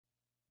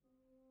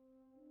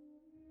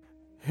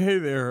Hey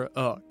there,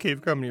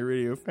 Cave Comedy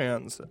Radio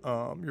fans.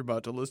 You're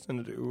about to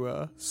listen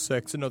to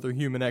Sex and Other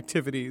Human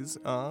Activities.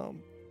 My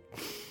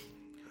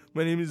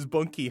name is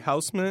Bunky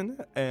Houseman,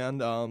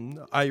 and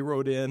I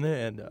wrote in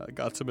and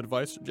got some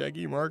advice from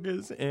Jackie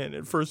Marcus, and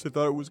at first I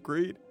thought it was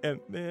great, and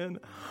then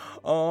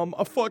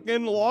I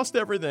fucking lost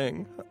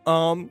everything.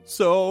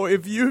 So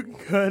if you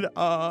could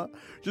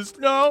just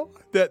know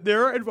that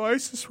their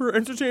advice is for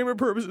entertainment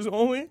purposes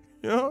only.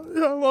 You know,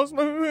 I lost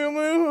my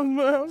family, I lost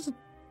my house,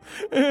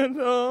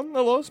 and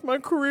I lost my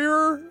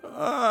career,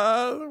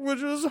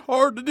 which was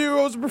hard to do.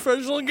 I was a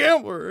professional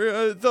gambler.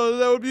 I thought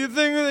that would be a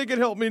thing that they could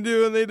help me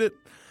do, and they did.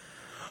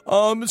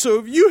 So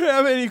if you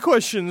have any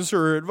questions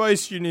or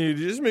advice you need,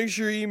 just make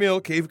sure you email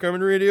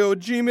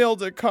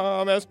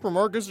cavecomedyradio@gmail.com, ask for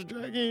Marcus or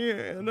Jackie,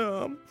 and,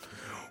 or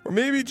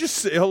maybe just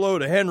say hello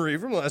to Henry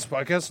from the last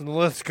podcast on the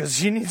list, because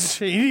he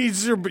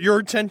needs your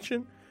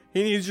attention.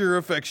 He needs your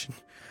affection.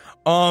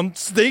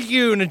 Thank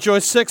you, and enjoy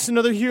Sex and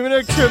Other Human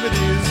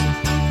Activities.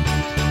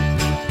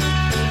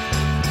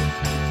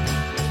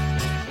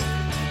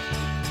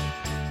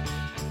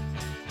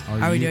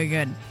 Are we doing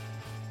good?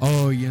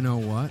 Oh, you know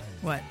what?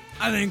 What?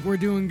 I think we're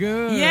doing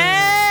good.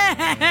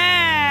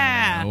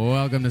 Yeah!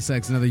 Welcome to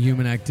Sex and Other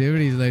Human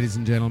Activities, ladies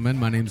and gentlemen.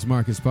 My name's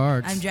Marcus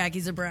Parks. I'm Jackie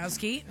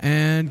Zabrowski.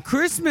 And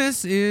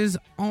Christmas is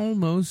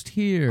almost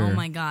here. Oh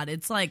my God,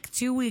 it's like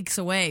 2 weeks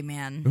away,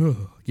 man.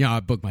 Ooh, yeah,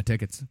 I booked my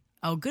tickets.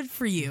 Oh, good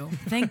for you.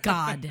 Thank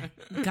God.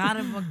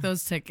 Gotta book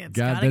those tickets.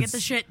 God, Gotta get the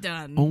shit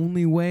done.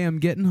 Only way I'm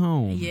getting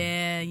home.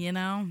 Yeah, you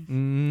know,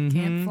 Mm-hmm.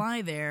 can't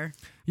fly there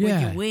Yeah.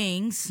 with your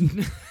wings.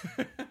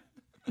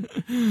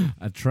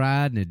 I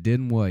tried and it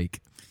didn't work.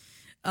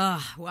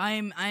 I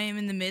am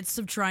in the midst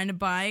of trying to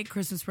buy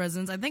Christmas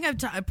presents. I think I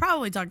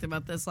probably talked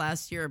about this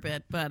last year a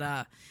bit,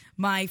 but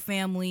my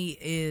family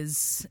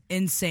is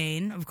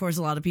insane. Of course,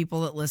 a lot of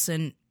people that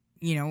listen,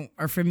 you know,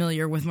 are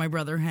familiar with my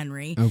brother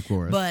Henry. Of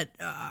course. But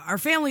our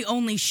family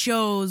only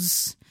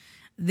shows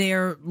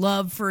their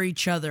love for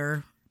each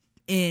other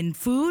in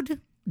food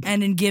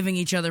and in giving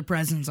each other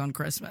presents on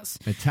Christmas.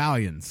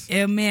 Italians.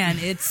 Yeah, man,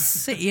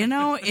 it's you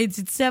know,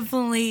 it's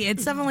definitely a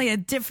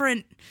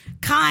different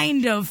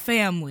kind of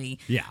family.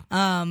 Yeah.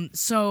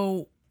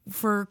 So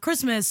for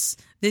Christmas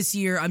this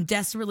year, I'm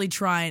desperately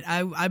trying.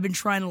 I've been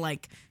trying to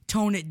like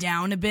tone it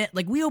down a bit.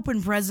 Like we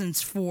open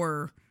presents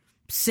for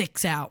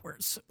 6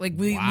 hours. Like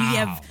we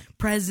have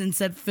presents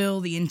that fill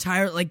the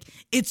entire, like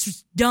it's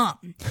just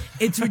dumb.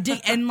 It's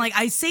ridiculous. And like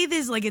I say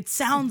this like it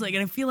sounds like,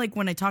 and I feel like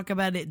when I talk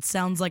about it, it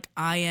sounds like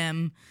I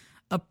am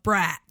a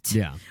brat.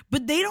 Yeah.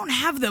 But they don't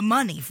have the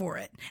money for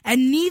it.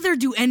 And neither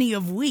do any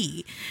of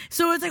we.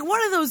 So it's like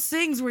one of those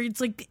things where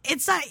it's like,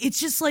 it's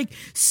just like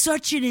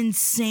such an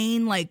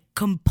insane like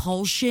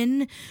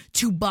compulsion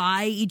to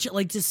buy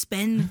to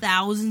spend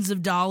thousands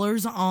of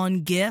dollars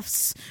on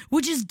gifts,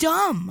 which is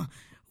dumb.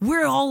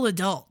 We're all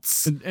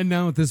adults. And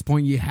now at this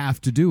point, you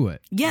have to do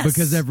it. Yes.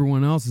 Because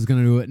everyone else is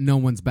going to do it. No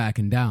one's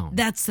backing down.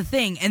 That's the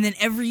thing. And then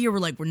every year we're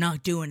like, we're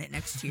not doing it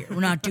next year. We're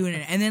not doing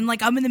it. And then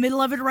like I'm in the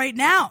middle of it right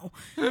now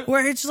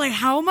where it's just like,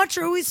 how much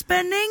are we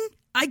spending?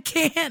 I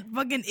can't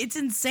fucking, it's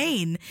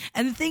insane.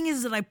 And the thing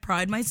is that I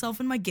pride myself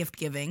in my gift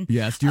giving.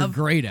 Yes, you're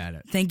great at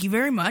it. Thank you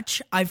very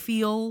much. I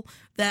feel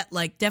that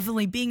like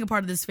definitely being a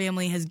part of this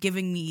family has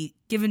given me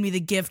the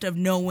gift of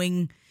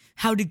knowing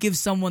how to give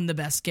someone the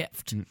best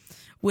gift.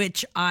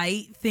 Which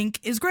I think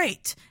is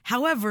great.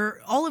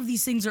 However, all of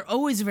these things are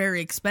always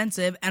very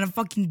expensive, and I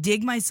fucking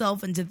dig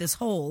myself into this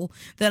hole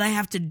that I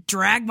have to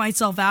drag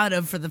myself out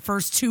of for the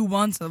first 2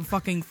 months of the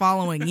fucking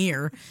following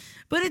year.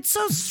 But it's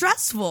so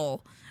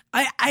stressful.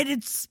 I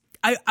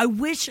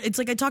wish, it's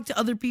like I talk to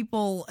other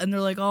people, and they're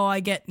like, oh,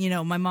 I get, you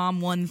know, my mom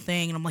one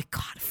thing, and I'm like,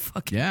 God, I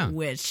fucking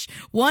wish.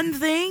 One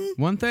thing?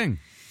 One thing.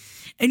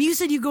 And you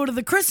said you go to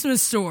the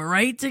Christmas store,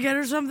 right, to get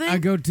her something? I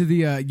go to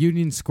the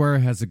Union Square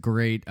has a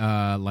great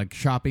like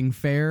shopping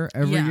fair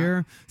every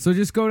year. So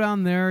just go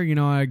down there. You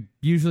know, I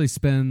usually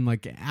spend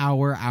like an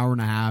hour and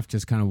a half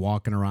just kind of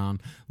walking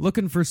around,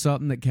 looking for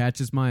something that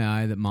catches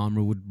my eye that Mom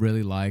would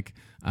really like.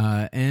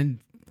 And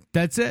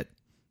that's it.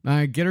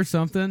 I get her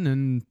something,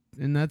 and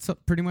that's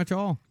pretty much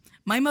all.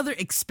 My mother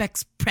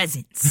expects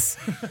presents.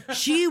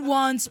 She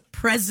wants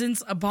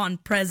presents upon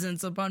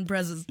presents upon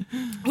presents,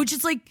 which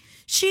is like,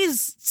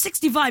 she's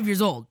 65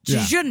 years old. She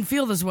shouldn't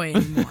feel this way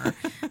anymore.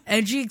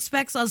 And she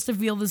expects us to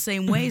feel the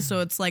same way.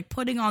 So it's like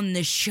putting on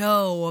this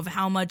show of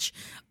how much,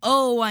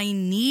 oh, I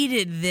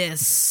needed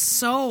this.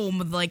 So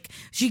like,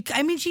 she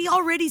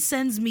already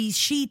sends me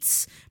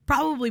sheets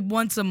probably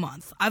once a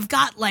month. I've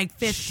got like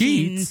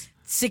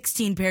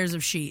 16 pairs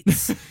of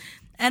sheets.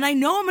 And I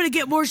know I'm going to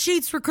get more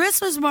sheets for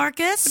Christmas,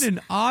 Marcus. What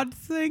an odd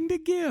thing to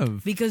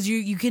give. Because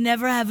you can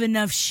never have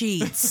enough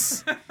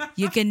sheets.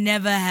 You can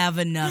never have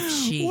enough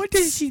sheets. What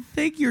does she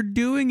think you're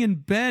doing in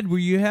bed where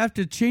you have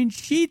to change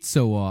sheets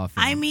so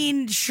often? I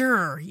mean,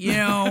 sure, you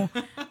know.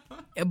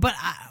 But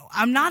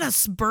I'm not a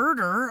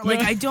spurter.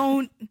 Like, I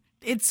don't...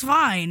 It's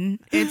fine.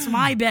 It's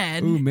my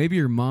bed. Ooh, maybe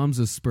your mom's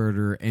a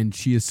spurter and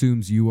she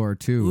assumes you are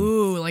too.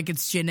 Ooh, like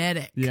it's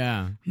genetic.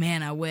 Yeah.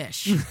 Man, I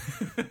wish.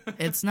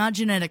 It's not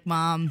genetic,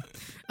 Mom.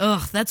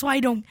 Ugh, that's why I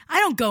don't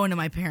go into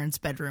my parents'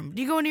 bedroom.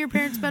 Do you go into your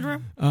parents'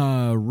 bedroom?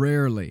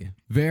 Rarely.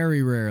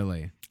 Very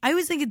rarely. I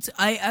always think it's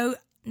I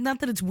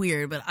not that it's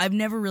weird, but I've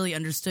never really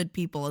understood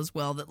people as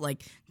well that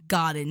like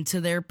got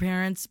into their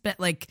parents' bed,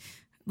 like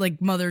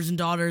mothers and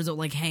daughters that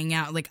like hang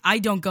out. Like I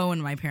don't go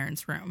into my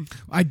parents' room.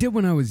 I did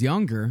when I was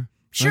younger.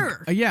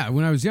 Sure. Like, yeah,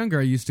 when I was younger,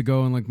 I used to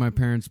go in like my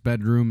parents'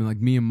 bedroom and like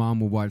me and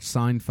Mom would watch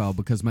Seinfeld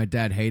because my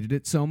dad hated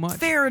it so much.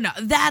 Fair enough.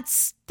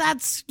 That's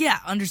yeah,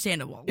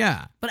 understandable.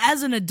 Yeah. But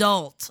as an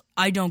adult,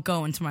 I don't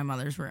go into my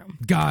mother's room.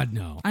 God,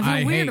 no. I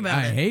feel weird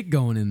about it. I hate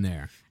going in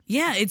there.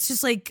 Yeah, it's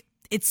just like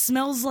it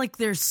smells like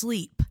their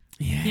sleep.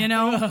 Yeah. You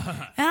know?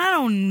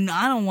 And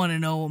I don't want to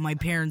know what my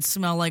parents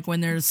smell like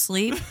when they're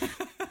asleep.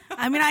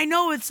 I mean, I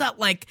know it's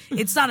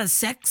not a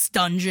sex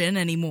dungeon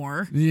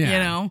anymore. Yeah. You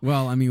know?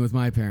 Well, I mean, with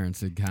my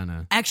parents, it kind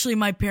of... Actually,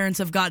 my parents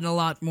have gotten a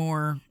lot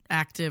more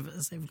active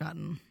as they've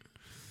gotten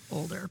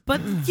older.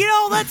 But, you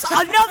know, that's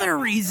another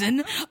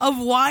reason of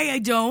why I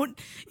don't.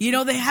 You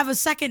know, they have a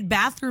second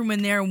bathroom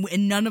in there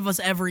and none of us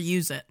ever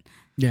use it.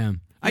 Yeah.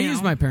 I You use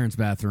know? my parents'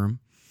 bathroom.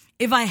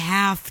 If I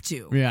have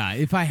to. Yeah,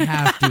 if I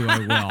have to, I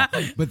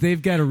will. But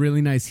they've got a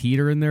really nice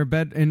heater in their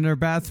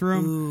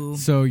bathroom. Ooh.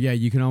 So yeah,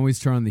 you can always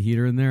turn on the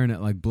heater in there, and it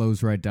like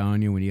blows right down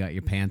on you when you got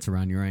your pants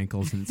around your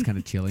ankles, and it's kind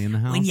of chilly in the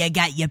house. When you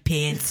got your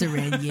pants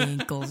around your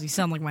ankles. You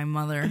sound like my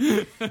mother.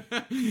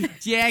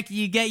 Jack,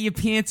 you got your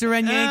pants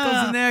around your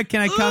ankles in there?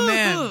 Can I come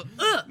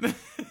in?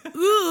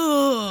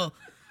 Ooh.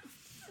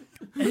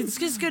 It's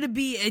just gonna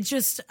be. It's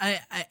just,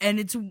 and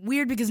it's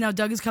weird because now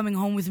Doug is coming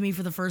home with me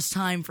for the first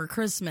time for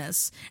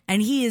Christmas,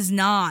 and he is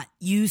not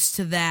used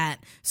to that.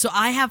 So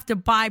I have to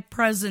buy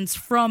presents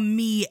from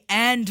me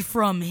and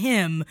from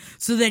him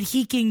so that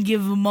he can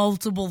give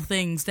multiple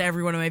things to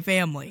everyone in my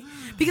family.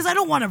 Because I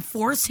don't want to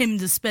force him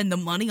to spend the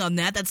money on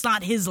that. That's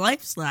not his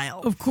lifestyle.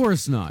 Of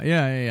course not.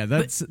 Yeah.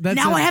 That's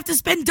now I have to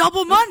spend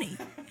double money.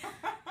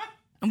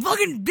 I'm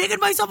fucking digging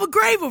myself a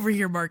grave over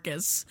here,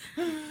 Marcus.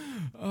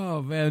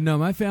 Oh man, no,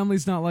 my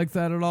family's not like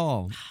that at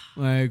all.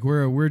 Like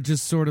we're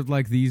just sort of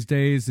like these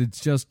days. It's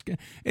just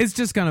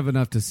kind of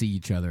enough to see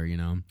each other, you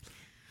know.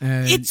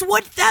 And,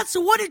 That's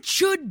what it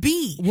should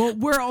be. well,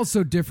 we're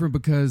also different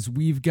because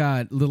we've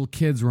got little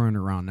kids running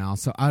around now.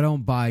 So I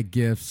don't buy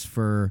gifts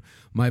for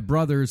my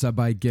brothers. I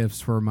buy gifts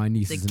for my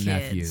nieces and kids,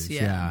 nephews.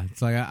 yeah.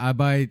 It's like I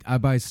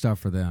buy stuff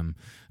for them,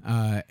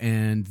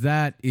 and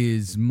that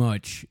is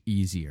much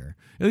easier.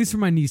 At least for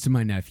my niece and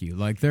my nephew.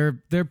 Like they're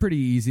pretty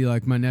easy.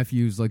 Like my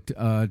nephew's like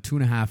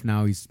 2.5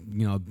 now. He's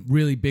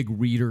really big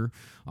reader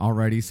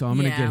already. So I'm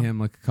gonna get him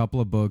like a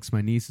couple of books.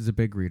 My niece is a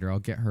big reader. I'll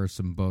get her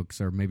some books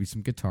or maybe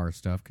some guitar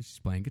stuff because she's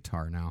playing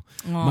guitar now.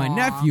 Aww. My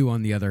nephew,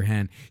 on the other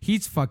hand,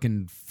 he's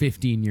fucking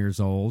 15 years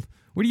old.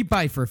 What do you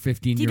buy for a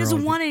 15-year-old? He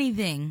doesn't want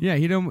anything. Yeah,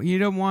 he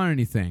don't want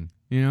anything.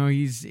 You know,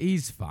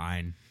 he's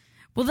fine.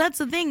 Well, that's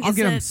the thing. I'll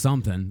get him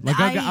something. Like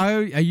I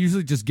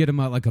usually just get him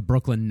like a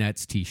Brooklyn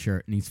Nets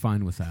T-shirt, and he's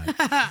fine with that. Like,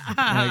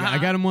 I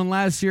got him one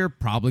last year.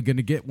 Probably going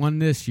to get one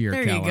this year.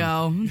 There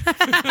Kellen. you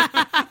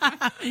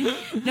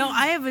go. No,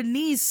 I have a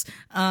niece.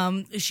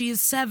 She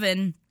is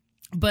 7,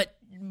 but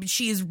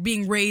she is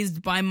being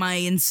raised by my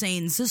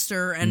insane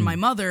sister and my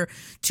mother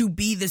to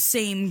be the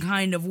same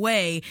kind of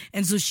way.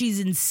 And so she's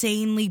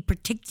insanely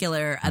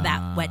particular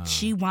about what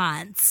she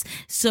wants.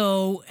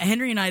 So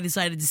Henry and I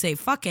decided to say,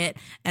 fuck it.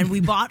 And we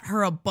bought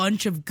her a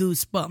bunch of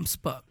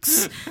Goosebumps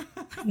books.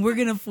 We're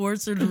going to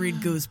force her to read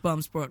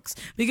Goosebumps books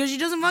because she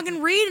doesn't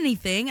fucking read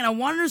anything. And I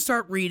want her to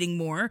start reading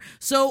more.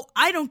 So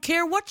I don't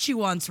care what she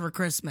wants for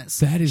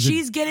Christmas.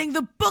 She's getting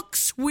the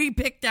books we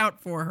picked out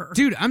for her.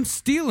 Dude, I'm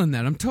stealing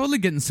that. I'm totally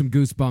getting some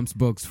Goosebumps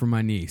books for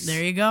my niece.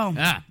 There you go.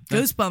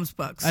 Goosebumps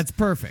books. That's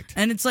perfect.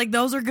 And it's like,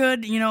 those are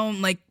good,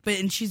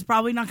 and she's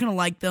probably not going to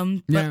like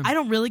them, but Yeah. I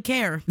don't really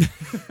care.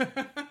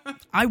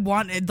 I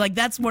want it. Like,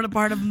 that's one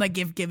part of my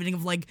gift giving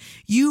of like,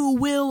 you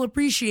will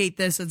appreciate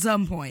this at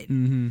some point.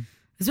 Mm-hmm.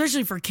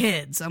 Especially for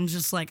kids. I'm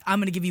just like, I'm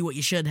going to give you what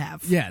you should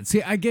have. Yeah,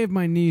 see, I gave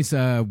my niece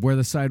Where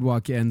the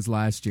Sidewalk Ends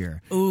last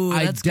year. Ooh,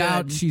 that's I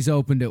doubt good. she's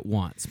opened it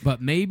once,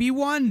 but maybe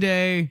one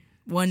day.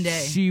 One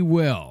day. She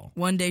will.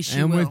 One day she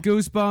and will. with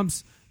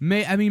Goosebumps,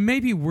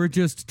 maybe we're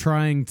just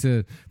trying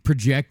to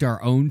project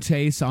our own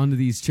tastes onto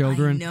these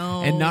children. I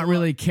know. And not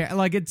really care.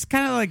 Like, it's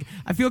kind of like,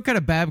 I feel kind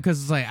of bad because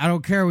it's like, I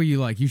don't care what you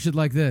like. You should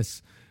like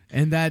this.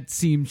 And that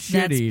seems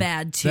shitty.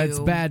 That's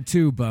bad,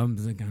 too. But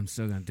I'm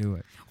still going to do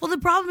it. Well, the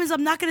problem is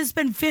I'm not going to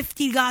spend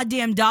 $50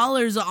 goddamn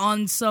dollars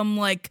on some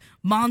like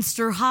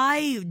Monster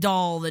High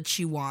doll that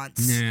she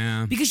wants.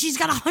 Yeah. Because she's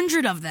got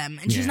 100 of them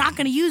and she's Yeah. not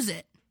going to use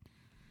it.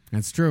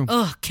 That's true.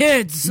 Ugh,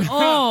 kids.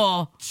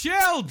 Oh.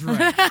 Children.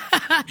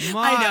 I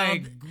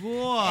My know.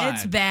 God.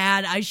 It's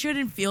bad. I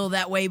shouldn't feel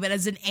that way, but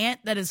as an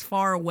aunt that is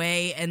far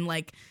away and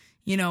like,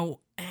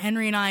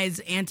 Henry and I's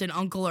aunt and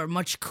uncle are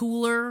much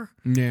cooler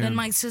than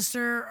my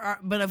sister.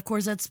 But of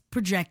course, that's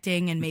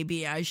projecting, and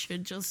maybe I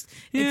should just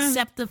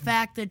accept the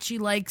fact that she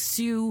likes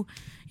to,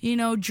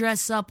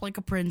 dress up like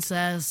a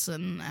princess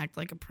and act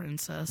like a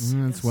princess.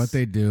 That's what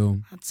they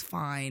do. That's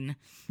fine.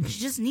 She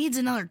just needs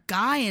another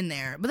guy in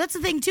there. But that's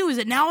the thing, too, is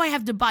that now I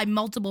have to buy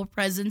multiple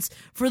presents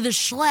for the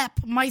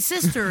schlep my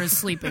sister is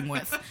sleeping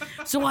with.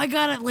 So I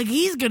gotta,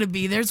 he's gonna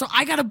be there, so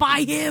I gotta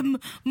buy him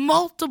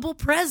multiple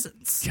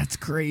presents. That's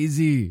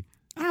crazy.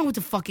 I don't know what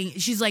the fucking.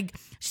 She's like,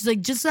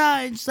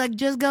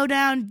 just go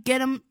down, get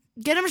him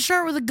a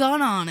shirt with a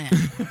gun on it.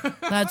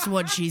 That's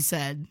what she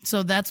said.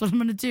 So that's what I'm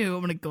gonna do.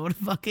 I'm gonna go to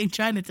fucking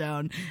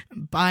Chinatown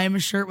and buy him a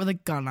shirt with a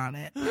gun on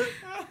it.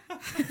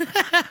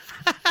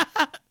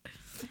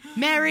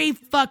 Merry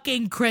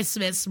fucking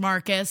Christmas,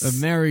 Marcus.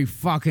 A Merry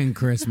fucking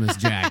Christmas,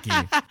 Jackie.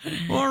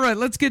 All right,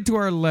 let's get to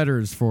our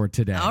letters for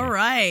today. All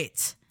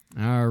right.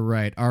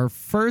 Our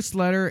first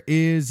letter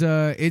is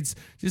it's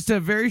just a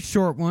very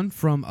short one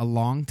from a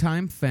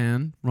longtime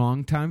fan,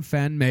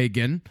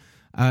 Megan.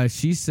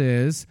 She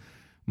says,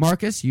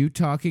 Marcus, you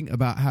talking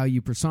about how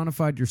you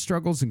personified your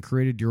struggles and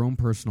created your own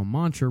personal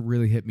mantra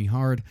really hit me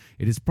hard.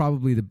 It is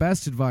probably the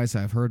best advice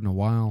I've heard in a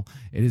while.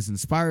 It has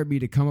inspired me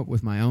to come up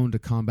with my own to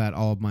combat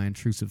all of my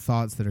intrusive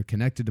thoughts that are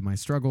connected to my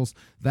struggles.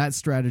 That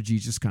strategy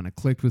just kind of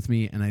clicked with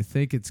me, and I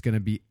think it's going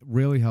to be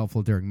really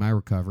helpful during my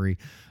recovery.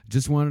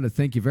 Just wanted to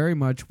thank you very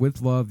much.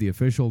 With love, the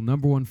official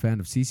 #1 fan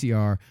of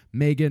CCR,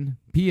 Megan.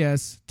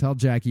 P.S. Tell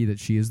Jackie that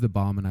she is the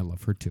bomb and I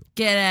love her too.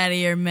 Get out of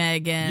here,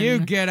 Megan. You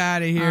get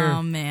out of here.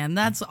 Oh, man.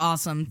 That's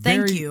awesome.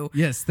 Thank you.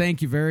 Yes,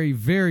 thank you. Very,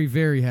 very,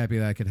 very happy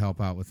that I could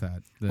help out with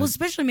that. Well,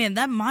 especially, man,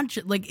 that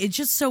mantra, it's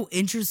just so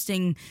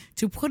interesting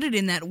to put it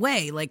in that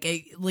way.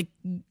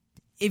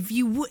 If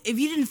you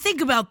didn't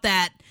think about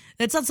that,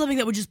 that's not something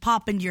that would just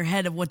pop into your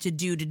head of what to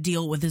do to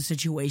deal with a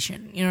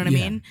situation. You know what I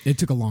mean? It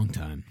took a long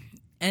time.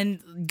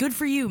 And good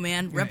for you,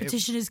 man.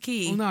 Repetition is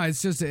key. Well, no,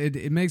 it's just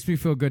it makes me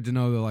feel good to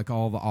know that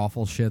all the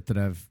awful shit that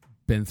I've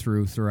been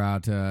through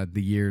throughout the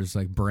years,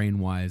 brain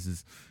wise,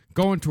 is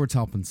going towards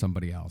helping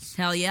somebody else.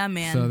 Hell yeah,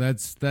 man. So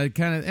that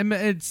kind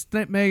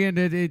of Megan.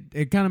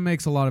 It kind of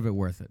makes a lot of it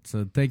worth it.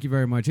 So thank you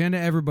very much, and to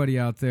everybody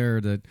out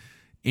there that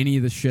any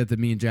of the shit that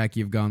me and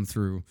Jackie have gone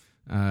through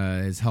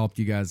has helped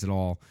you guys at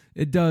all.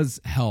 It does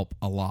help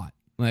a lot.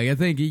 I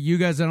think you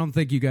guys, I don't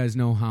think you guys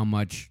know how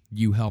much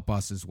you help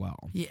us as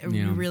well. Yeah,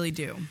 we really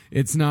do.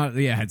 It's not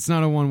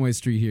a one-way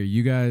street here.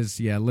 You guys,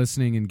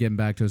 listening and getting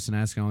back to us and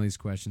asking all these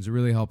questions, it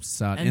really helps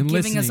us out. And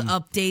giving us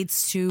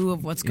updates, too,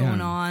 of what's going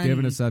on.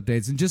 Giving us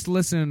updates and just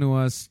listening to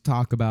us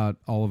talk about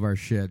all of our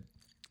shit.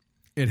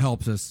 It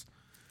helps us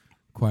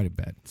quite a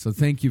bit. So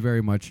thank you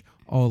very much,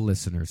 all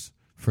listeners,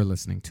 for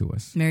listening to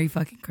us. Merry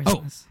fucking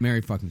Christmas.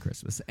 Merry fucking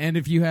Christmas. And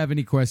if you have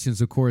any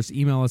questions, of course,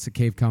 email us at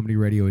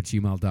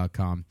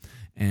cavecomedyradio@gmail.com.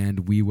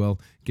 And we will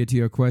get to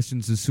your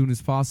questions as soon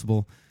as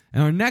possible.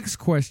 And our next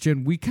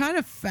question, we kind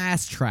of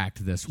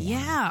fast-tracked this one.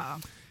 Yeah.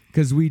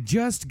 Because we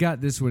just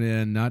got this one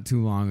in not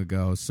too long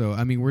ago. So,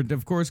 we're,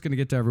 of course, going to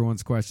get to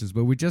everyone's questions,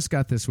 but we just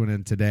got this one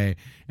in today,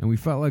 and we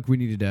felt like we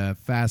needed to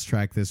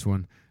fast-track this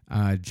one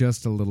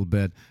just a little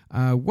bit.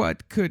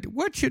 What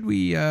should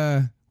we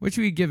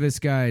give this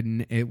guy?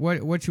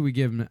 What should we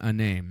give him a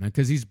name?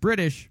 Because he's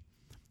British.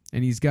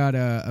 And he's got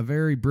a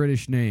very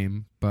British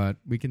name, but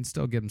we can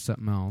still give him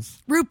something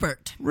else.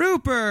 Rupert.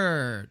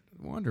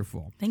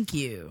 Wonderful. Thank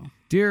you.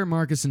 Dear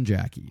Marcus and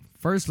Jackie,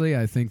 firstly,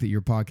 I think that your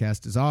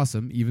podcast is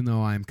awesome, even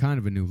though I am kind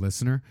of a new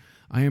listener.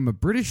 I am a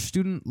British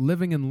student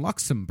living in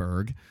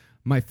Luxembourg.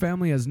 My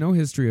family has no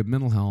history of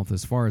mental health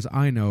as far as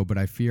I know, but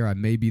I fear I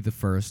may be the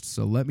first,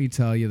 so let me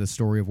tell you the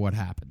story of what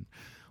happened.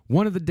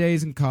 One of the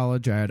days in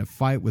college, I had a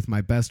fight with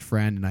my best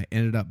friend, and I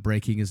ended up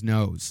breaking his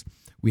nose.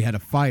 We had a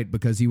fight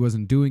because he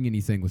wasn't doing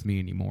anything with me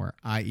anymore,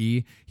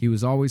 i.e., he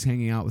was always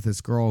hanging out with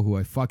this girl who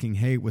I fucking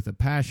hate with a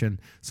passion,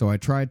 so I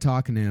tried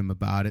talking to him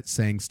about it,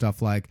 saying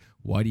stuff like,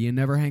 "Why do you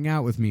never hang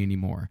out with me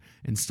anymore?"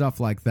 and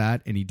stuff like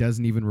that, and he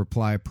doesn't even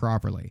reply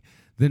properly.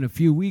 Then a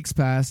few weeks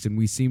passed, and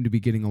we seemed to be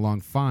getting along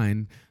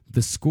fine.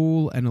 The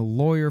school and a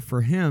lawyer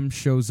for him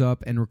shows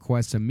up and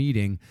requests a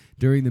meeting.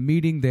 During the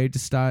meeting, they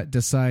decide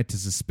to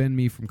suspend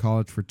me from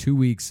college for 2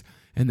 weeks,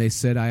 and they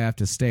said I have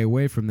to stay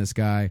away from this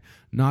guy,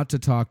 not to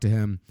talk to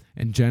him,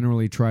 and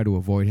generally try to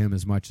avoid him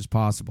as much as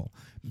possible.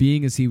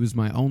 Being as he was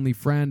my only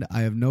friend,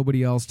 I have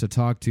nobody else to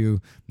talk to.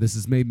 This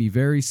has made me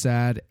very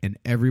sad, and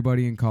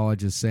everybody in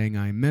college is saying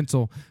I am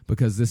mental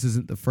because this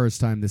isn't the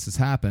first time this has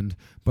happened,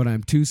 but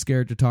I'm too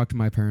scared to talk to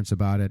my parents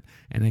about it,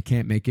 and I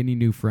can't make any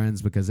new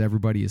friends because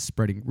everybody is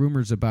spreading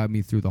rumors about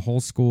me through the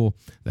whole school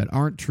that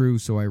aren't true,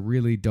 so I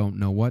really don't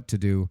know what to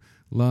do.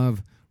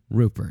 Love,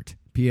 Rupert.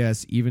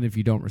 P.S. Even if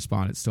you don't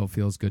respond, it still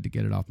feels good to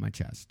get it off my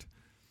chest.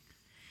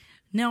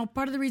 Now,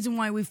 part of the reason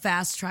why we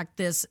fast-tracked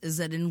this is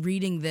that in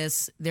reading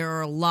this, there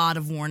are a lot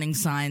of warning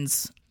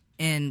signs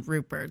in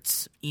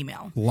Rupert's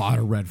email. A lot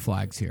of red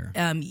flags here.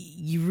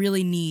 You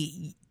really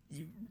need...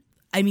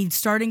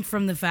 starting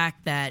from the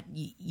fact that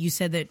you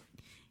said that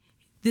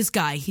this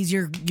guy, he's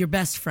your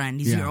best friend.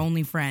 He's your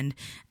only friend.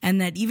 And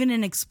that even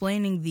in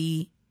explaining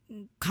the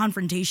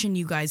confrontation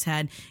you guys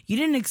had, you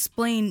didn't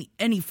explain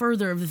any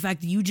further of the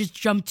fact that you just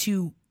jumped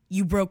to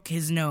you broke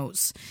his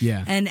nose.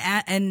 Yeah.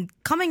 And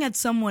coming at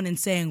someone and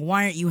saying,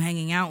 why aren't you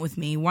hanging out with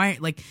me? Why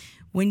aren't, like,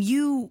 when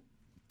you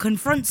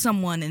confront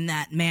someone in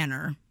that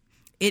manner,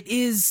 it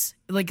is,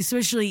 like,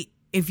 especially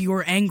if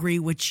you're angry,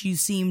 which you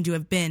seem to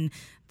have been,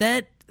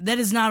 that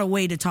is not a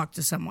way to talk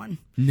to someone.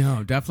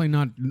 No, definitely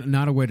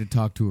not a way to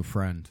talk to a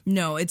friend.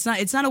 No, it's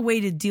not a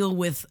way to deal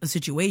with a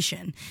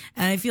situation.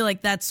 And I feel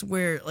like that's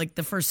where, like,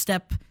 the first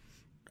step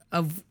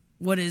of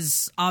what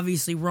is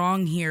obviously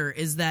wrong here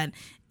is that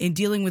in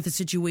dealing with a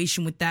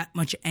situation with that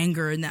much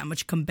anger and that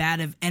much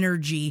combative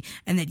energy,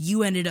 and that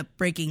you ended up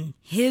breaking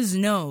his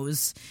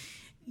nose,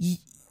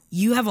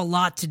 you have a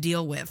lot to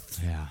deal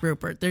with,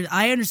 Rupert.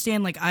 I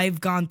understand, like, I've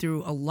gone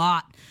through a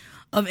lot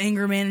of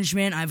anger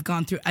management. I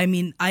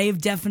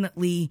have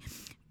definitely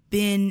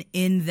been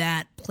in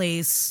that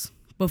place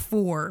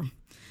before.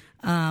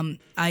 I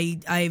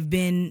have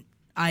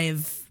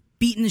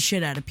beaten the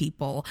shit out of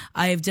people.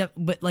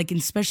 But like,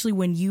 especially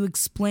when you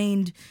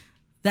explained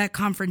that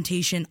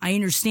confrontation, I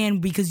understand,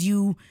 because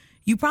you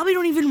probably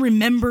don't even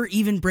remember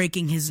even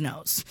breaking his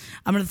nose.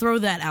 I'm going to throw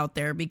that out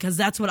there because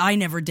that's what I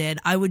never did.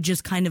 I would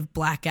just kind of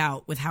black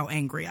out with how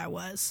angry I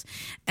was.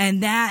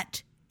 And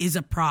that is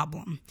a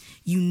problem.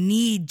 You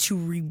need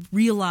to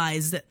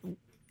realize that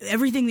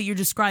everything that you're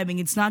describing,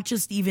 it's not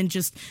just even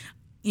just,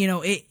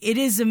 it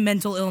is a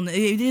mental illness.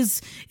 It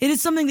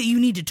is something that you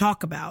need to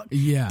talk about.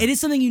 Yeah. It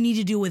is something you need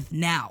to deal with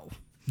now.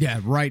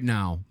 Yeah, right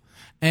now.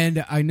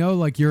 And I know,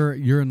 like, you're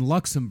in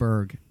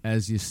Luxembourg,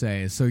 as you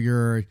say, so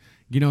you're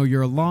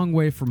a long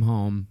way from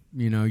home.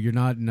 You're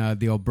not in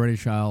the old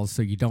British Isles,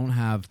 so you don't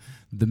have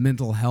the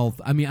mental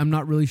health. I mean, I'm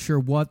not really sure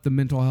what the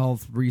mental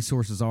health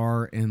resources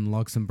are in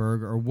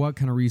Luxembourg or what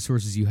kind of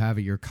resources you have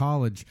at your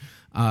college.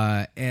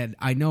 And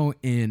I know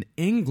in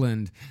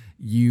England,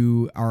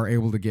 you are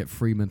able to get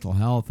free mental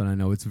health, and I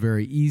know it's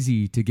very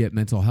easy to get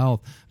mental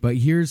health. But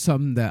here's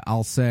something that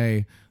I'll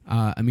say.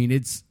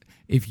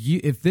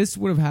 If this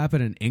would have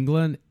happened in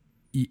England,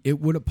 it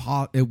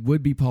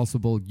would be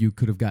possible you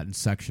could have gotten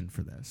sectioned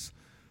for this.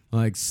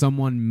 Like,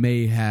 someone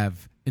may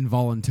have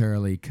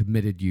involuntarily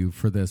committed you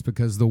for this,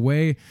 because the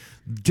way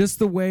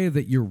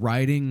that you're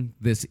writing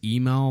this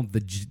email, the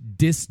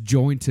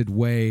disjointed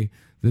way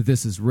that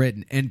this is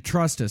written, and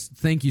trust us,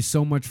 thank you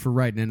so much for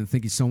writing in, and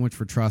thank you so much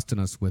for trusting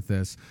us with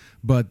this,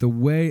 but the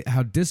way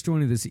how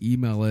disjointed this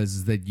email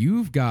is that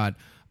you've got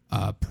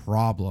a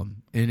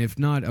problem, and if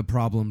not a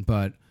problem,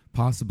 but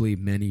possibly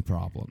many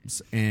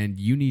problems, and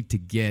you need to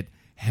get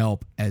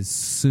help as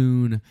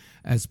soon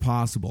as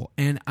possible.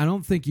 And I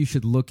don't think you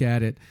should look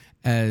at it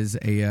as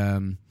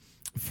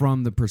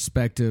from the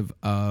perspective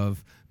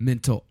of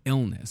mental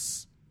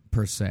illness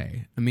per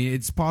se. I mean,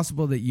 it's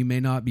possible that you may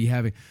not be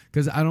having,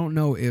 because I don't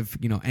know if,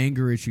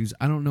 anger issues,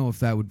 I don't know if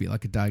that would be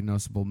like a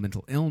diagnosable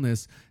mental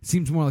illness. It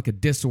seems more like a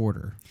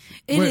disorder.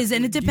 It is,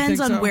 and it depends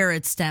on where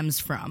it stems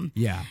from.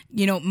 Yeah.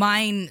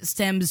 Mine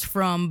stems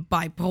from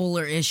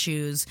bipolar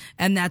issues,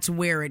 and that's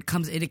where it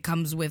comes. It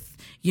comes with,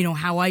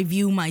 how I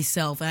view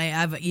myself. I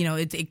have,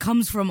 it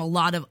comes from a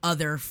lot of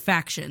other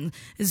factions,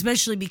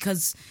 especially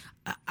because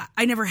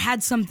I never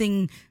had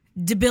something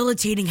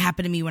debilitating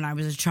happen to me when I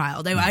was a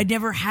child. I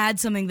never had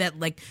something that,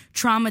 like,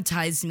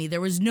 traumatized me.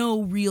 There was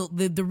no real,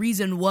 the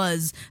reason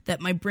was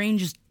that my brain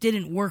just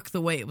didn't work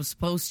the way it was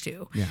supposed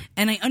to. Yeah.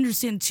 And I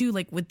understand too,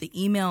 like, with the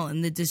email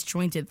and the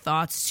disjointed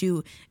thoughts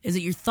too, is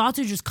that your thoughts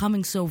are just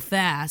coming so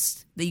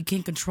fast that you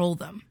can't control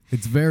them.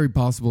 It's very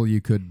possible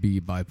you could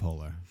be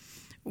bipolar.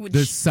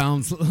 This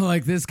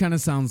kind of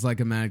sounds like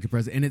a manic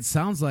depressive, and it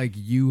sounds like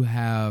you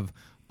have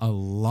a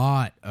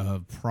lot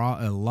of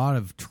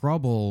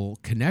trouble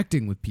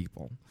connecting with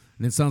people,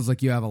 and it sounds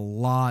like you have a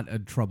lot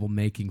of trouble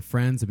making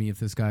friends. I mean, if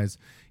this guy's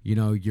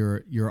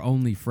your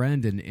only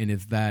friend, and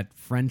if that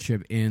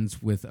friendship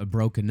ends with a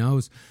broken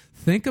nose,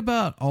 think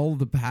about all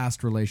the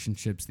past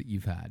relationships that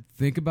you've had.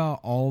 Think about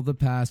all the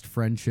past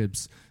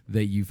friendships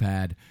that you've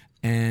had,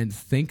 and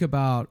think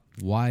about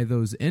why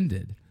those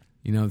ended.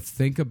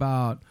 Think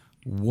about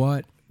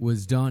what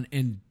was done,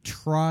 and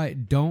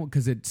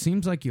because it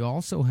seems like you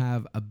also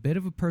have a bit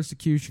of a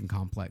persecution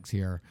complex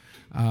here,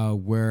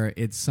 where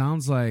it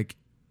sounds like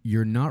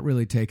you're not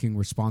really taking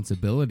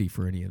responsibility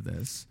for any of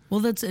this.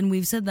 Well, and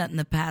we've said that in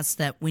the past,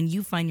 that when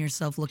you find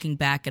yourself looking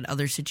back at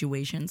other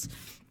situations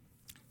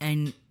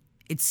and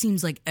it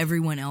seems like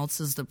everyone else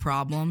is the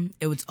problem,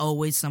 it was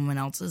always someone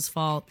else's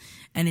fault,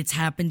 and it's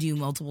happened to you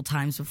multiple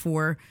times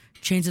before,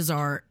 chances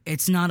are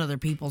it's not other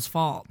people's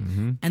fault,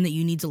 and that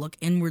you need to look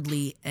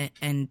inwardly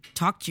and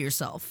talk to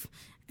yourself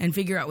and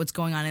figure out what's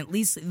going on. At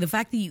least the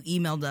fact that you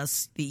emailed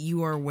us, that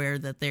you are aware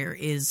that there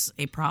is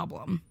a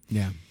problem.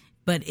 Yeah.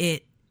 But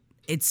it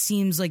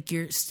seems like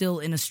you're still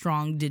in a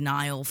strong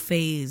denial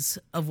phase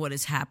of what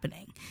is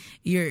happening.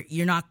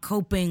 You're not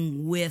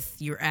coping with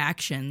your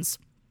actions.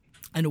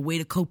 And a way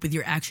to cope with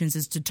your actions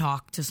is to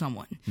talk to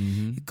someone.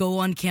 Go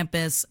on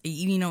campus,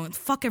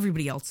 fuck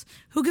everybody else.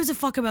 Who gives a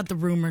fuck about the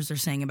rumors they're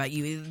saying about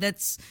you?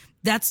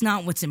 That's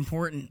not what's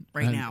important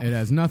now. It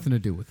has nothing to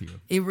do with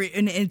you.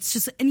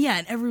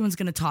 And everyone's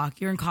going to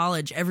talk. You're in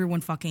college.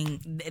 Everyone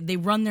they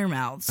run their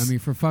mouths. I mean,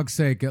 for fuck's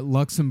sake,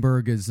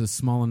 Luxembourg is a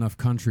small enough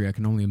country. I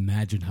can only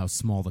imagine how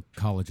small the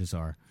colleges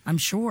are. I'm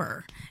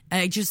sure.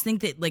 I just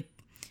think that, like,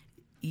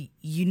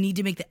 you need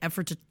to make the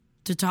effort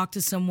to talk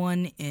to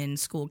someone in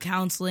school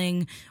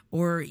counseling,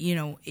 or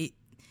it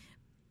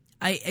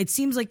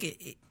seems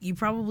like you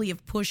probably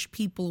have pushed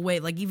people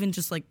away, like even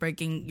just like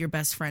breaking your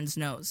best friend's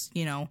nose.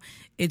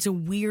 It's a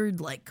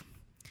weird like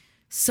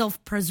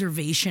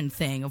self-preservation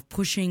thing of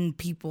pushing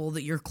people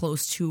that you're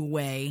close to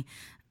away,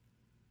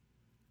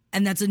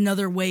 and that's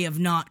another way of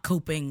not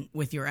coping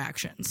with your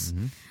actions.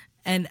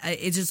 And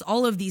it's just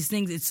all of these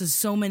things. It's just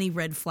so many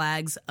red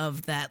flags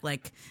of that.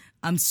 Like,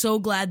 I'm so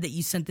glad that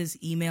you sent this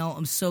email.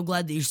 I'm so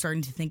glad that you're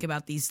starting to think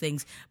about these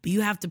things, but you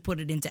have to put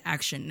it into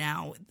action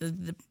now.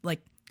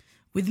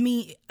 With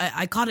me,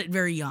 I caught it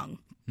very young,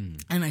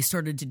 and I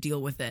started to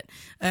deal with it.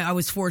 I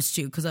was forced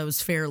to because I was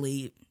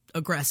fairly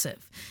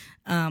aggressive,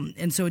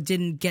 and so it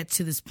didn't get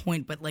to this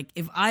point. But like,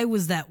 if I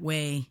was that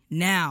way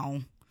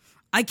now,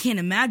 I can't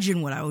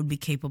imagine what I would be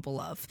capable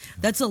of.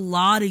 That's a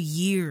lot of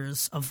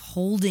years of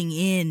holding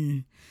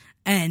in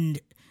and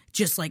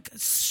just like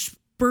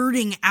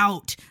spurting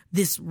out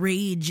this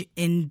rage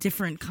in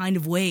different kind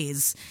of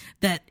ways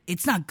that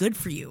it's not good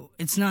for you.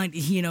 It's not,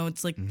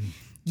 it's like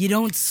you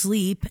don't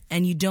sleep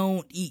and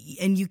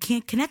you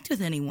can't connect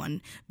with anyone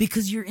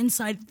because you're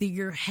inside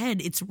your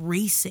head. It's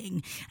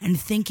racing and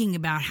thinking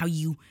about how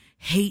you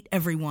hate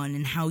everyone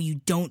and how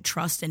you don't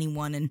trust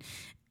anyone.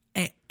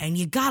 And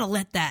you gotta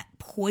let that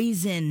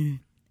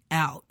poison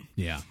out.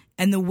 Yeah.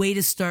 And the way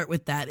to start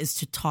with that is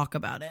to talk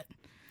about it.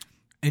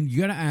 And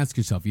you got to ask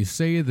yourself, you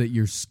say that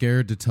you're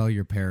scared to tell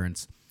your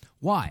parents.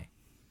 Why?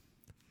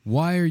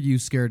 Why are you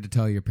scared to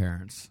tell your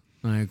parents?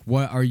 Like,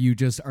 are you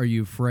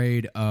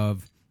afraid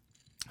of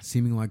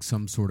seeming like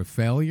some sort of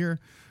failure?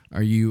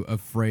 Are you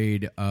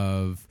afraid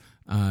of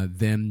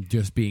them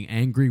just being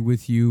angry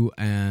with you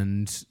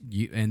and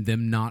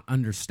them not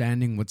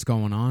understanding what's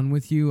going on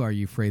with you? Are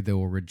you afraid they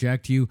will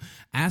reject you?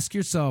 Ask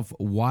yourself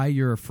why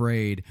you're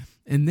afraid,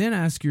 and then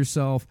ask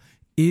yourself,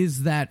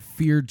 is that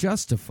fear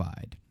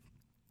justified?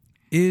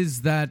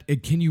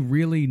 Can you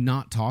really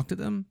not talk to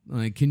them?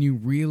 Like, can you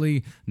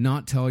really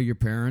not tell your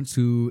parents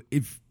who,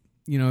 if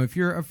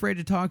you're afraid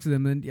to talk to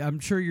them, then I'm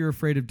sure you're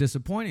afraid of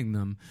disappointing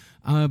them.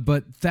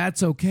 But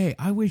that's okay.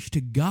 I wish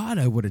to God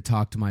I would have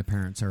talked to my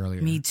parents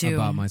earlier. Me too.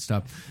 About my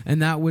stuff.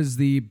 And that was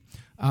the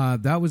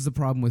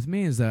problem with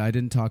me, is that I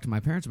didn't talk to my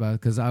parents about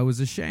it because I was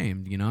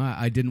ashamed.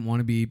 I didn't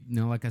want to be,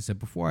 like I said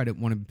before, I didn't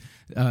want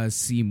to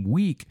seem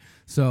weak.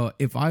 So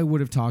if I would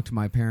have talked to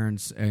my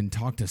parents and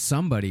talked to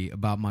somebody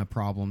about my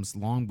problems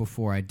long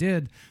before I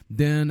did,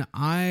 then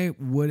I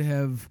would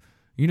have,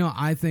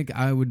 I think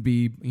I would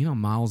be,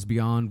 miles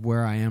beyond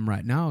where I am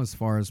right now as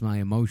far as my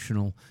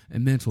emotional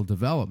and mental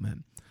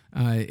development.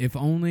 If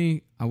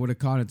only I would have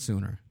caught it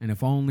sooner, and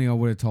if only I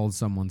would have told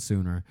someone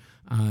sooner,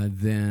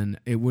 then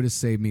it would have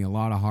saved me a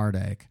lot of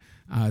heartache.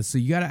 So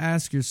you got to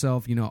ask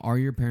yourself, are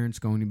your parents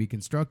going to be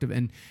constructive?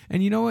 And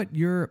you know what?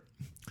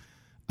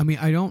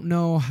 I don't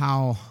know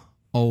how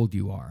old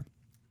you are.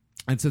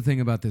 That's the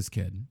thing about this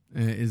kid,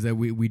 is that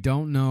we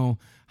don't know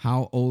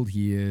how old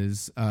he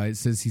is. It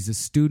says he's a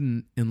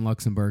student in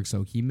Luxembourg,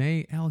 so he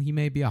may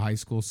be a high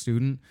school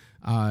student,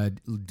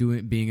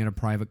 being in a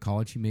private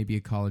college. He may be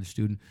a college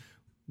student.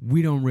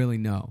 We don't really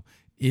know.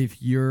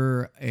 If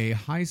you're a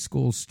high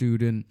school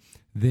student,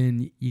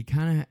 then you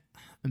kind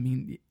of,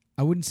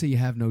 I wouldn't say you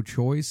have no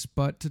choice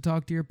but to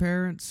talk to your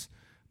parents,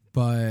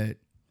 but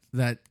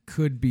that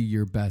could be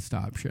your best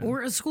option.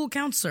 Or a school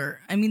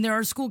counselor. There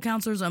are school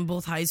counselors on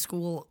both high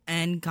school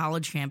and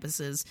college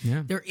campuses.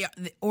 Yeah.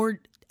 Or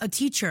a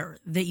teacher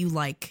that you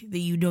like,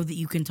 that that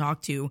you can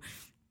talk to.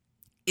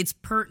 It's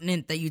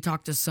pertinent that you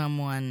talk to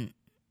someone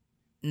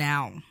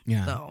now,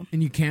 though.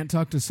 And you can't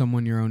talk to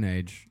someone your own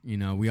age.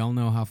 We all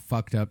know how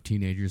fucked up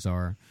teenagers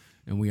are,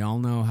 and we all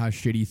know how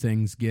shitty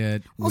things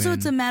get. Also,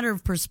 it's a matter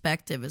of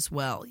perspective as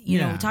well.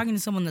 Talking to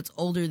someone that's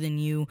older than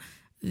you,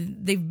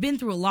 they've been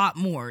through a lot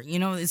more,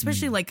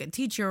 especially like a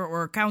teacher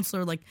or a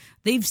counselor. Like,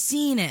 they've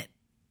seen it,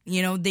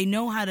 they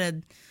know how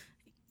to,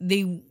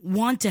 they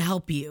want to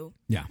help you.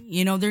 Yeah.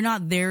 They're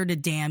not there to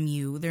damn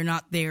you. They're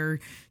not there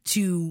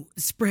to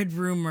spread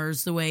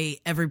rumors the way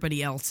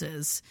everybody else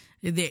is.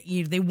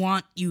 They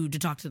want you to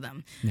talk to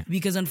them. Yeah.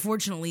 Because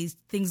unfortunately,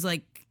 things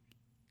like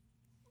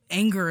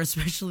anger,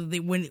 especially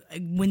when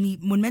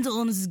mental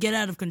illnesses get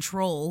out of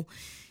control,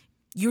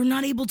 you're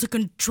not able to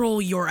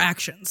control your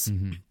actions.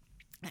 Mm-hmm.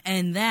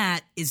 And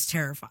that is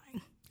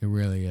terrifying. It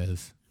really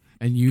is.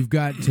 And you've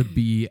got to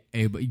be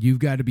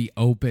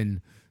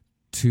open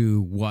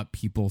to what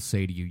people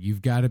say to you.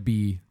 You've got to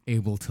be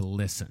able to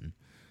listen,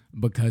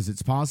 because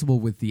it's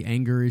possible with the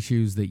anger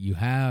issues that you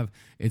have.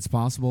 It's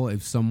possible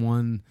if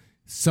someone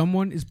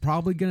is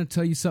probably going to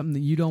tell you something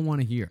that you don't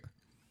want to hear.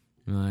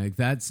 Like,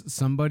 that's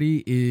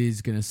somebody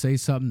is going to say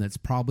something that's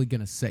probably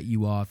going to set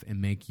you off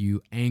and make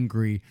you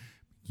angry.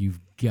 You've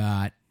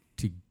got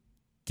to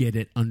get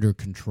it under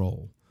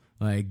control.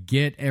 Like,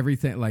 get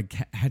everything, like,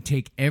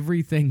 take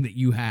everything that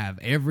you have,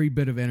 every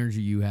bit of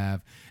energy you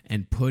have,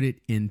 and put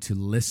it into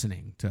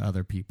listening to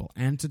other people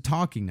and to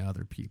talking to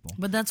other people.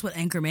 But that's what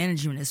anchor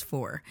management is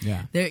for.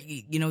 Yeah.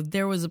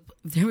 There was a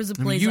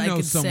place you I know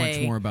could so say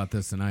much more about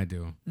this than I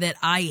do. that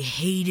I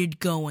hated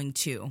going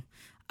to.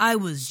 I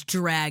was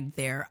dragged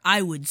there.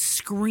 I would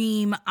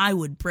scream. I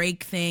would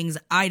break things.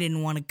 I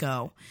didn't want to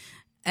go,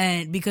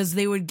 and because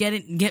they would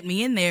get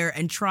me in there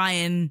and try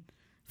and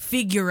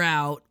figure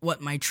out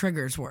what my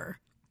triggers were,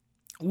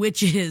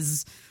 which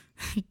is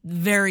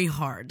very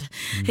hard.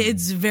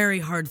 It's a very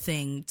hard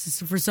thing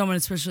for someone,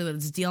 especially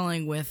that's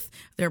dealing with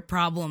their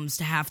problems,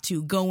 to have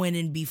to go in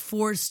and be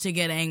forced to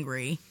get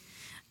angry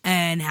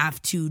and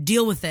have to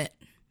deal with it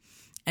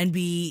and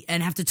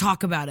have to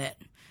talk about it.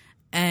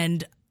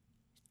 And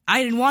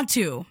I didn't want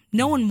to.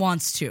 No one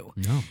wants to.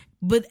 No.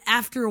 But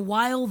after a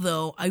while,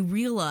 though, I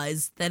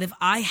realized that if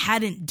I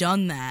hadn't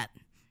done that,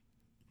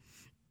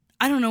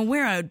 I don't know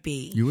where I would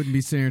be. You wouldn't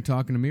be sitting here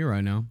talking to me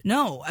right now.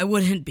 No, I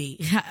wouldn't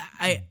be.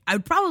 I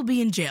would probably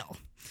be in jail.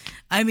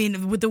 I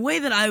mean, with the way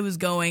that I was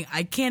going,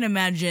 I can't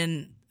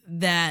imagine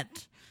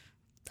that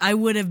I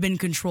would have been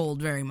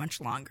controlled very much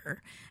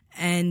longer.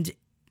 And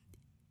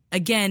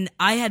again,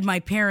 I had my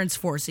parents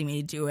forcing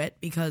me to do it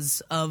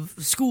because of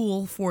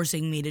school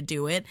forcing me to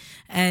do it,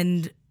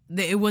 and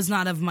it was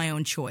not of my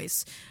own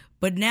choice.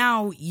 But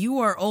now you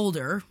are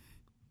older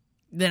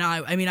than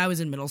I mean, I was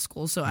in middle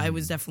school, so I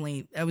was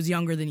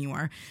younger than you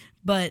are.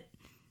 But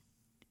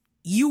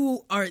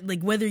you are,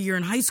 like, whether you're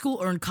in high school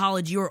or in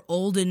college, you're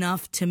old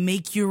enough to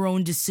make your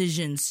own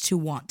decisions to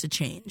want to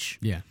change.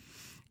 Yeah.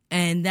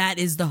 And that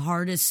is the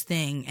hardest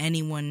thing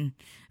anyone,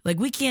 like,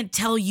 we can't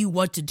tell you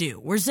what to do.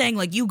 We're saying,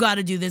 like, you got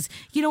to do this.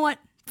 You know what?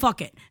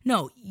 Fuck it.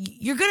 No,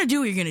 you're going to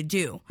do what you're going to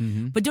do.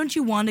 Mm-hmm. But don't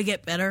you want to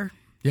get better?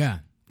 Yeah.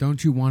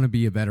 Don't you want to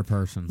be a better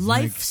person?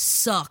 Life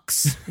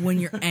sucks when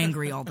you're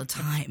angry all the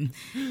time.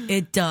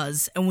 It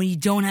does. And when you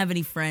don't have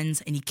any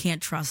friends and you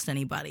can't trust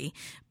anybody.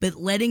 But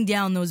letting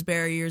down those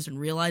barriers and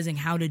realizing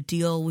how to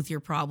deal with your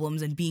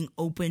problems and being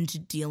open to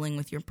dealing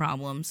with your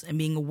problems and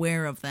being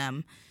aware of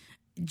them,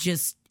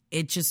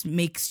 it just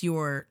makes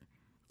your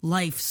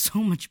life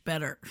so much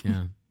better.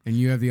 Yeah. And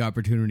you have the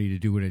opportunity to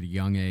do it at a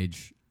young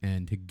age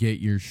and to get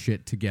your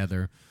shit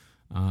together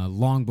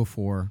long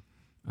before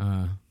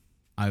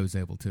I was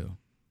able to.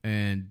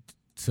 And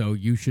so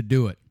you should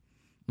do it.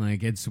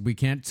 Like, we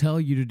can't tell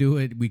you to do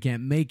it. We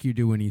can't make you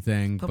do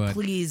anything. But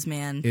please,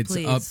 man, it's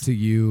please. up to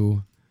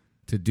you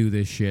to do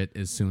this shit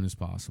as soon as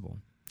possible.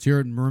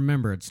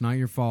 Remember, it's not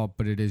your fault,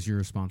 but it is your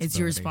responsibility. It's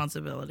your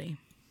responsibility.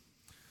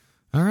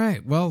 All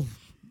right. Well,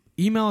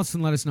 email us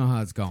and let us know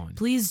how it's going.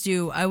 Please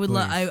do. I would.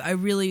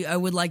 I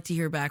would like to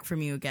hear back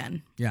from you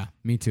again. Yeah,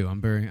 me too.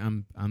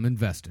 I'm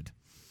invested.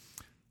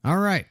 All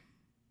right.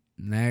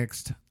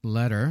 Next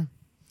letter.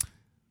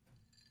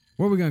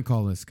 What are we going to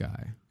call this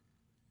guy?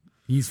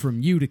 He's from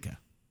Utica.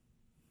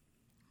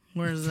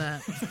 Where's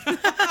that?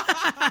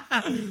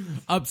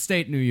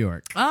 Upstate New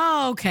York.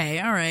 Oh, okay.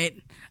 All right.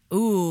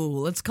 Ooh,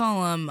 let's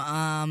call him,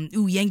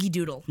 Yankee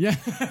Doodle. Yeah.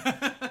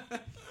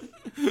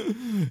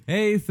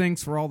 Hey,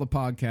 thanks for all the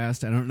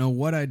podcast. I don't know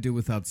what I'd do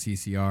without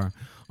CCR.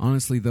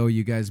 Honestly, though,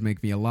 you guys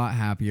make me a lot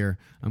happier.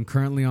 I'm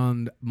currently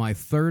on my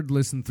third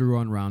listen through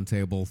on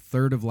Roundtable,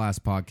 third of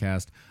last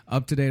podcast,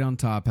 up to date on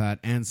Top Hat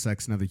and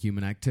Sex and Other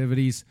Human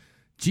Activities.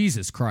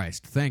 Jesus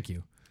Christ, thank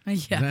you.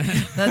 Yeah,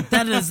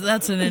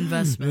 that's an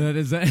investment.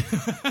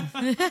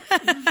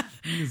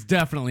 It's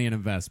definitely an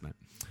investment.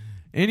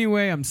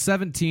 Anyway, I'm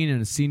 17 and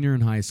a senior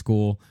in high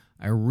school.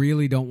 I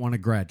really don't want to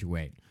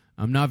graduate.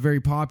 I'm not very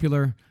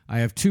popular. I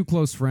have 2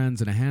 close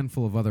friends and a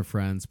handful of other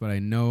friends, but I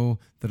know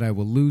that I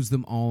will lose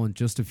them all in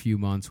just a few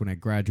months when I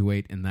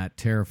graduate, and that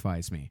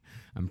terrifies me.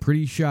 I'm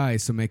pretty shy,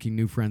 so making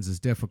new friends is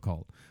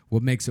difficult.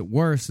 What makes it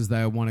worse is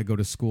that I want to go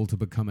to school to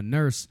become a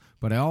nurse,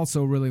 but I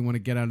also really want to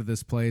get out of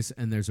this place,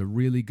 and there's a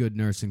really good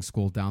nursing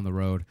school down the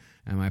road,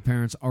 and my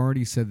parents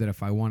already said that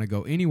if I want to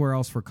go anywhere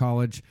else for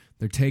college,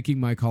 they're taking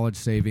my college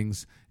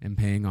savings and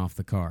paying off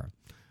the car.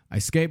 I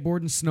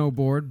skateboard and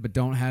snowboard, but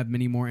don't have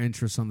many more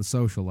interests on the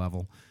social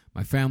level.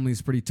 My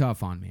family's pretty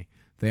tough on me.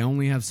 They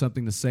only have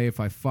something to say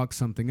if I fuck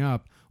something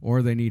up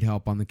or they need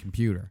help on the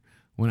computer.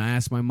 When I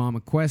ask my mom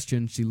a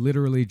question, she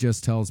literally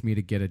just tells me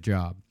to get a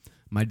job.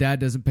 My dad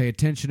doesn't pay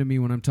attention to me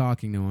when I'm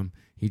talking to him.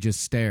 He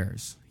just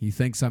stares. He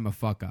thinks I'm a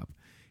fuck-up.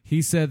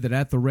 He said that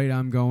at the rate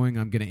I'm going,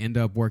 I'm going to end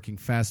up working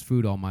fast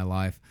food all my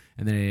life,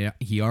 and that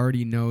he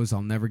already knows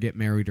I'll never get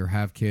married or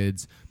have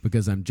kids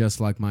because I'm just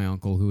like my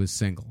uncle who is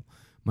single.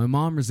 My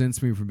mom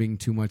resents me for being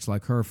too much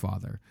like her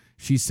father.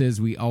 She says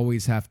we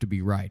always have to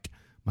be right.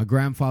 My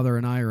grandfather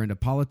and I are into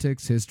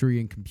politics, history,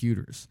 and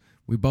computers.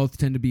 We both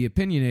tend to be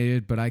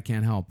opinionated, but I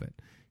can't help it.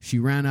 She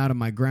ran out of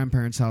my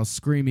grandparents' house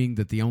screaming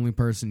that the only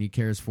person he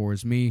cares for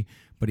is me,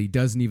 but he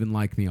doesn't even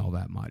like me all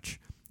that much.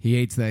 He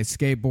hates that I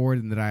skateboard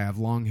and that I have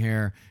long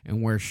hair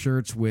and wear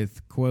shirts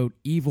with, quote,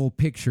 evil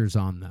pictures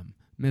on them.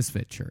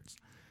 Misfit shirts.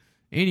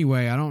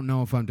 Anyway, I don't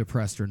know if I'm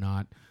depressed or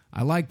not.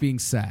 I like being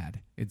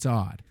sad. It's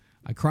odd.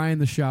 I cry in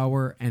the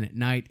shower and at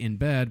night in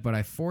bed, but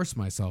I force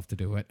myself to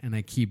do it, and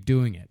I keep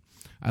doing it.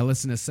 I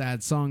listen to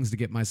sad songs to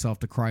get myself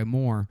to cry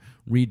more,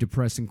 read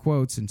depressing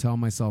quotes, and tell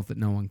myself that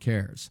no one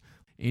cares.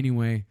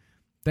 Anyway,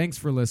 thanks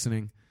for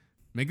listening.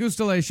 Me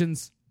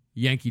gustalations,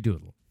 Yankee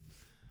Doodle.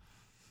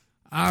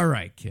 All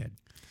right, kid.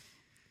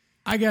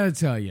 I gotta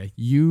tell you,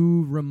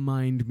 you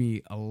remind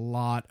me a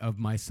lot of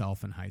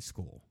myself in high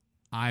school.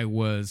 I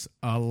was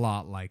a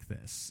lot like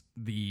this.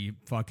 The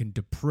fucking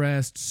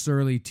depressed,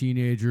 surly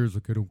teenagers,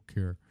 like, I don't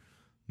care.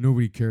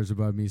 Nobody cares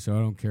about me, so I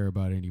don't care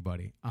about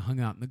anybody. I hung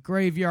out in the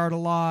graveyard a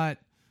lot.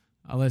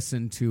 I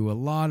listened to a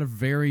lot of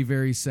very,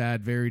 very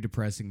sad, very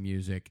depressing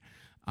music.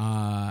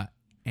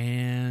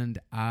 And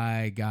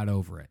I got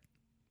over it.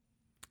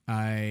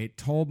 I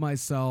told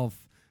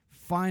myself,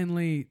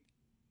 finally,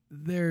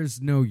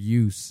 there's no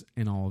use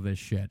in all of this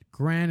shit.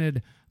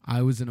 Granted,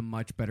 I was in a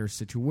much better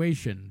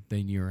situation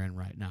than you're in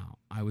right now.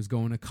 I was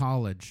going to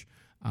college.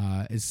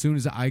 As soon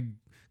as I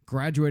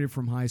graduated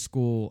from high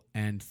school,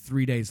 and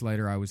 3 days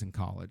later I was in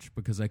college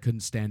because I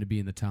couldn't stand to be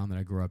in the town that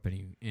I grew up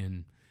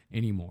in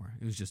anymore.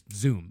 It was just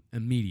zoom,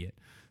 immediate.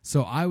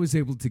 So I was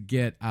able to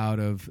get out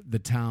of the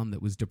town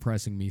that was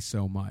depressing me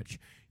so much.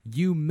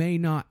 You may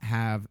not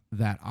have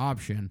that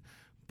option,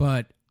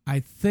 but I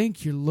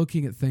think you're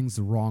looking at things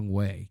the wrong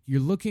way.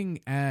 You're looking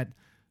at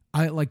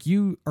like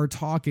you are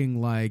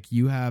talking like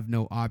you have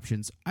no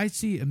options. I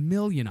see a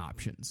million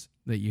options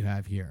that you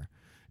have here.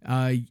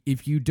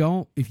 If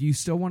you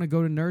still want to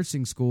go to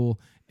nursing school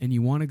and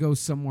you want to go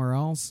somewhere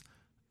else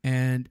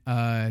and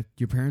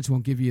your parents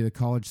won't give you the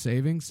college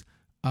savings,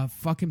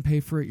 fucking pay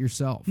for it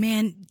yourself.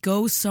 Man,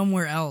 go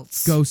somewhere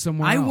else. Go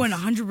somewhere else. I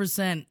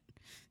 100%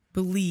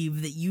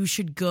 believe that you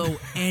should go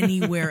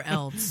anywhere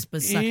else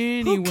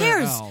besides. Who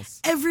cares? Else.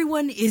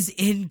 Everyone is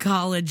in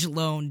college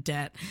loan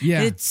debt.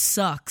 Yeah. It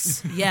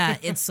sucks. Yeah,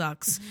 it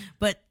sucks.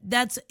 But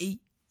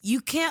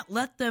you can't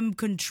let them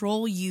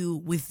control you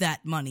with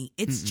that money.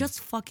 It's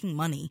just fucking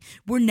money.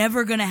 We're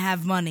never going to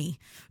have money.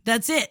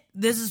 That's it.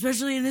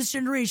 Especially in this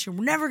generation,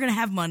 we're never going to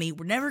have money.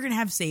 We're never going to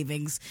have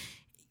savings.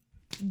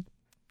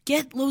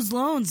 Get those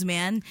loans,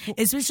 man.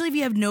 Especially if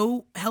you have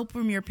no help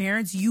from your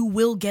parents, you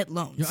will get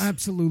loans. You'll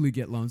absolutely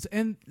get loans.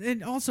 And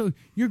also,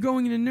 you're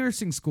going into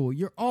nursing school.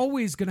 You're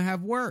always going to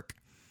have work.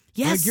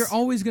 Yes. Like, you're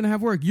always going to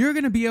have work. You're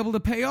going to be able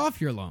to pay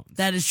off your loans.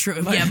 That is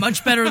true. Yeah,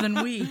 much better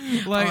than we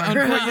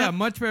yeah,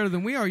 much better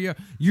than we are.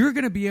 You're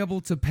going to be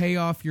able to pay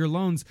off your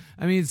loans.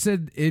 I mean, it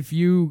said if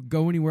you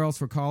go anywhere else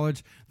for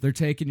college, they're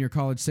taking your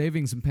college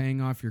savings and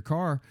paying off your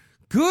car.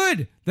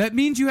 Good. That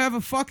means you have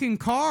a fucking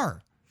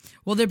car.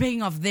 Well, they're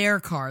paying off their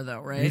car,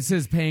 though, right? It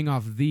says paying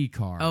off the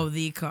car. Oh,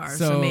 the car.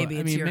 So maybe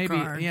it's your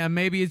car. Yeah,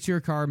 maybe it's your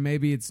car.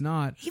 Maybe it's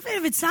not. Even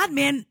if it's not,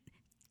 man,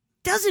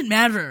 doesn't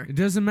matter. It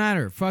doesn't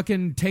matter.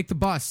 Fucking take the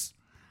bus.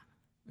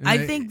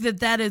 I think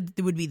that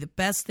would be the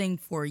best thing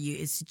for you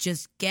is to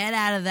just get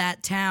out of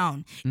that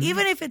town. Mm-hmm.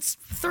 Even if it's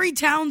 3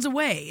 towns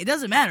away. It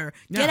doesn't matter.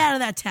 Get out of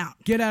that town.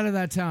 Get out of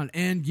that town.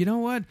 And you know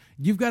what?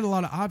 You've got a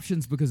lot of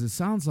options because it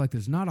sounds like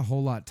there's not a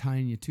whole lot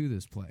tying you to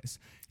this place.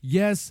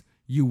 Yes,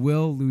 you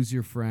will lose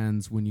your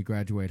friends when you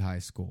graduate high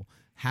school.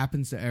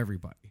 Happens to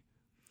everybody.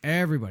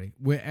 Everybody,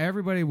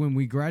 when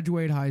we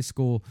graduate high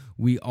school,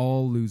 we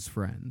all lose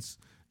friends.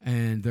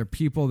 And they're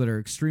people that are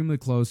extremely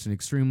close and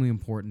extremely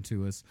important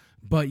to us.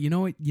 But you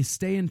know what? You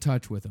stay in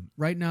touch with them.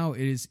 Right now,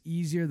 it is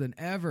easier than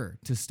ever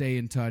to stay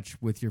in touch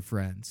with your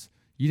friends.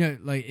 You know,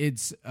 like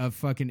it's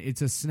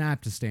a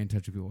snap to stay in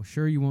touch with people.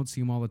 Sure, you won't see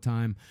them all the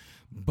time,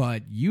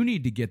 but you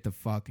need to get the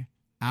fuck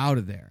out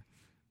of there.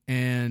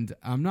 And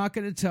I'm not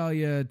going to tell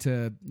you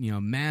to,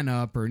 man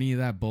up or any of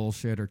that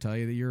bullshit or tell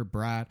you that you're a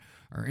brat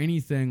or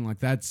anything. Like,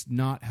 that's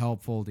not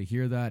helpful to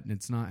hear that, and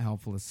it's not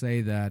helpful to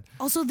say that.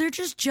 Also, they're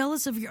just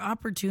jealous of your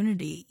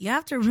opportunity. You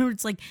have to remember,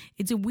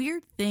 it's a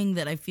weird thing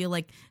that I feel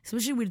like,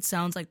 especially when it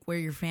sounds like where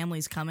your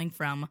family's coming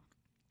from,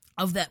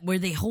 of that, where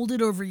they hold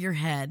it over your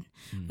head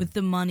with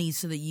the money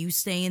so that you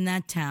stay in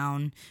that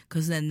town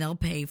because then they'll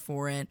pay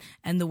for it.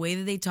 And the way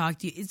that they talk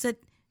to you, it's that,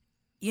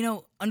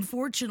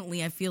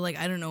 unfortunately, I feel like,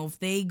 I don't know if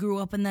they grew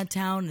up in that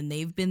town and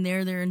they've been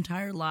there their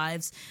entire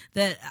lives,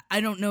 that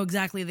I don't know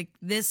exactly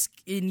this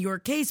in your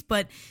case,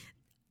 but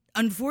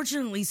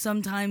unfortunately,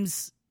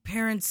 sometimes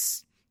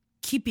parents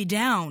keep you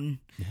down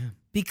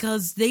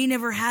because they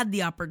never had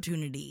the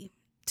opportunity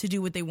to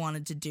do what they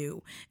wanted to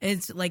do.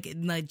 It's like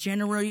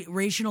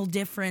generational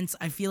difference.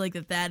 I feel like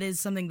that is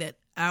something that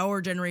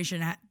our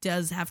generation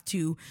does have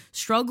to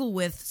struggle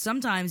with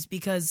sometimes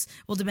because,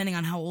 well, depending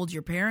on how old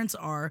your parents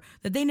are,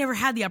 that they never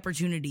had the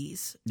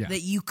opportunities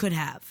that you could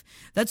have.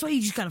 That's why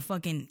you just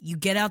gotta you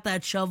get out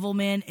that shovel,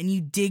 man, and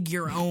you dig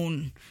your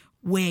own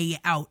way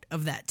out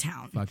of that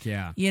town. Fuck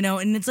yeah.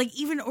 And it's like,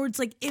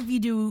 if you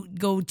do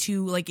go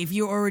to, if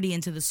you're already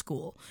into the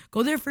school,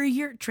 go there for a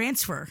year,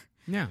 transfer.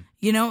 Yeah.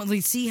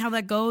 See how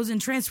that goes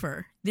and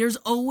transfer. There's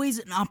always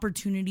an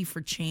opportunity for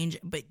change,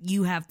 but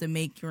you have to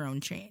make your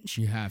own change.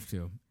 You have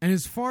to. And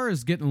as far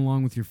as getting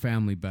along with your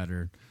family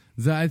better,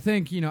 So I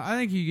think you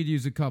could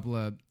use a couple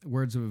of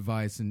words of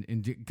advice, and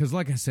because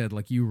like I said,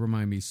 like you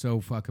remind me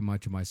so fucking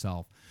much of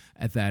myself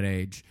at that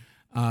age.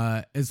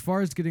 As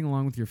far as getting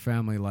along with your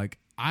family, like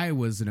I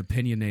was an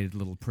opinionated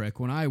little prick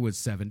when I was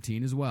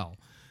 17 as well.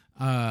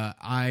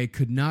 I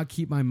could not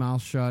keep my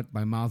mouth shut.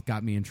 My mouth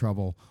got me in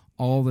trouble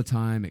all the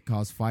time. It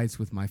caused fights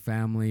with my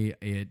family.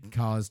 It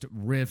caused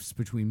rifts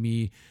between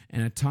me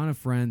and a ton of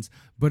friends.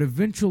 But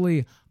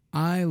eventually,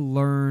 I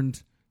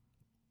learned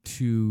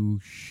to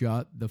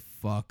shut the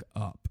fuck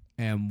up.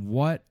 And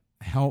what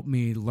helped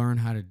me learn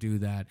how to do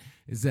that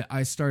is that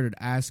I started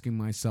asking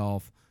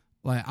myself,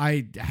 like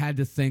I had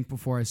to think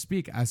before I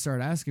speak. I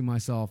started asking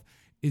myself,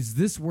 is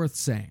this worth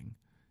saying?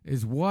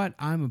 Is what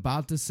I'm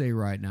about to say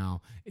right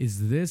now,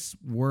 is this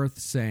worth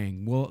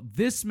saying? Will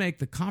this make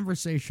the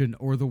conversation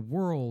or the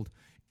world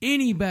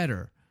any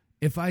better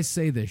if I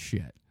say this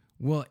shit?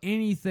 Will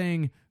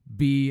anything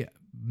be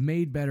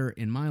made better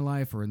in my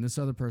life or in this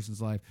other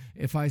person's life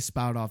if I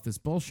spout off this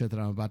bullshit that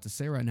I'm about to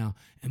say right now?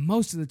 And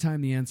most of the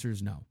time, the answer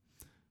is no.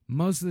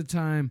 Most of the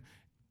time,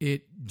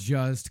 it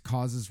just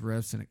causes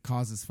rifts and it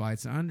causes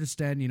fights. And I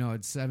understand,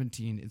 at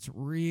 17, it's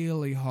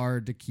really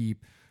hard to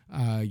keep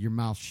your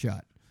mouth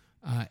shut.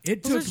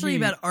 It took especially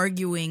about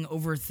arguing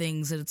over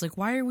things that it's like,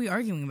 why are we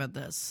arguing about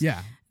this?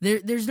 Yeah.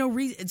 There's no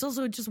reason. It's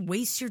also, it just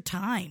wastes your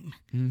time.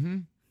 Mm-hmm.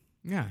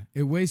 Yeah.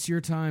 It wastes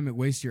your time. It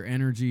wastes your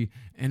energy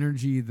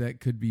that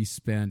could be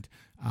spent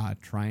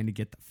trying to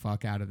get the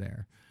fuck out of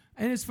there.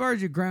 And as far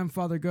as your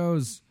grandfather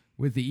goes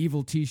with the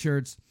evil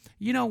T-shirts,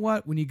 you know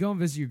what? When you go and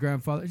visit your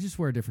grandfather, just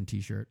wear a different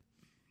T-shirt.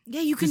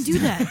 Yeah, you can do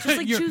that. Just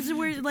like choose to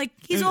wear, like,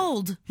 he's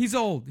old. He's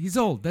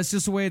old. That's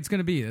just the way it's going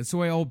to be. That's the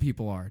way old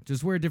people are.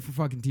 Just wear a different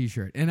fucking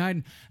T-shirt. And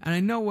I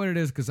know what it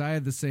is because I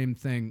had the same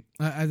thing.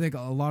 I think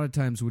a lot of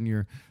times when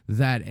you're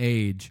that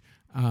age,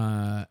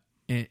 and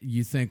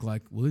you think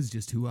like, well, this is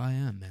just who I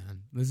am,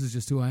 man. This is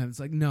just who I am. It's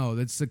like, no,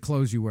 that's the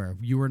clothes you wear.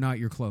 You are not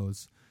your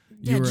clothes.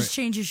 Yeah, just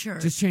change your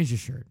shirt. Just change your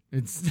shirt.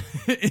 It's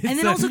and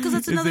then also because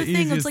that's another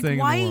thing. It's like,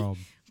 why world.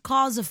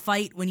 Cause a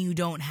fight when you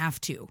don't have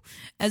to,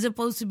 as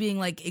opposed to being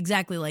like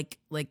exactly like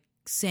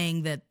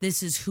saying that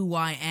this is who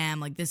I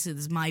am, like this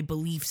is my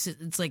beliefs.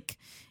 It's like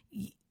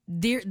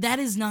that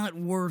is not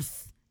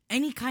worth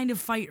any kind of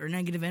fight or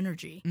negative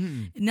energy.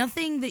 Mm.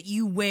 Nothing that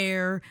you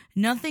wear,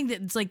 nothing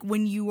that it's like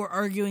when you were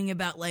arguing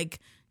about like,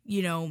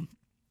 you know,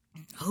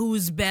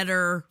 who's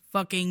better,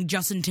 fucking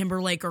Justin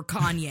Timberlake or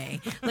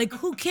Kanye. Like,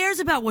 who cares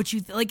about what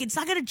you like? It's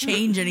not going to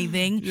change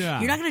anything.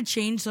 Yeah. You're not going to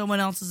change someone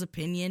else's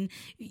opinion.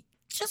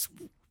 Just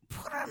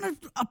put on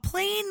a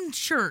plain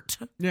shirt.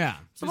 Yeah.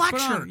 Black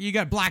shirt. You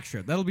got black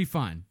shirt. That'll be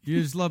fine.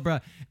 You just love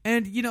Brad.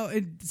 And,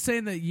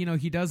 saying that,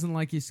 he doesn't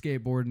like your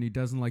skateboard and he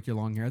doesn't like your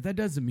long hair, that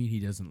doesn't mean he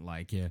doesn't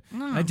like you.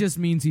 No. That just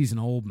means he's an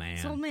old man.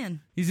 He's an old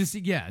man.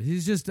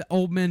 He's just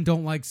old men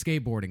don't like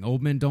skateboarding.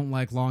 Old men don't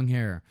like long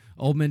hair.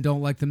 Old men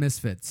don't like the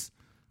Misfits.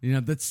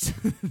 That's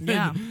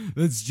yeah.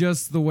 That's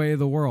just the way of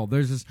the world.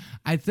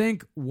 I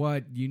think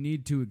what you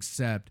need to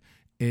accept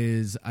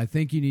is I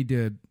think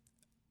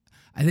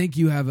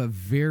you have a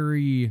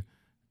very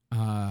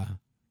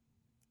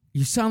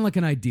you sound like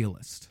an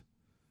idealist.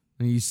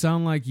 You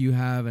sound like you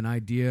have an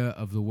idea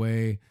of the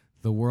way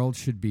the world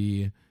should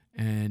be,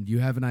 and you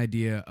have an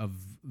idea of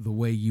the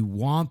way you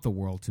want the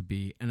world to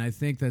be. And I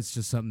think that's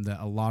just something that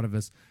a lot of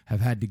us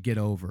have had to get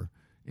over.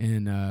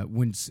 And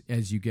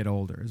as you get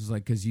older, it's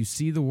like, because you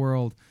see the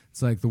world,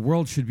 it's like the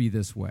world should be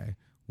this way.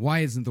 Why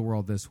isn't the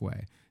world this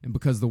way? And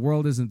because the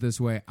world isn't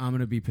this way, I'm going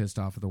to be pissed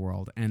off at the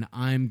world, and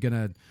I'm going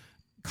to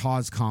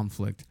cause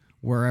conflict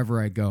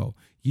wherever I go.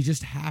 You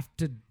just have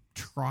to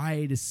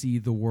try to see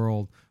the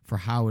world for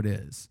how it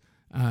is.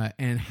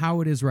 And how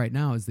it is right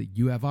now is that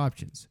you have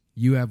options.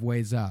 You have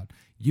ways out.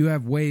 You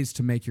have ways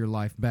to make your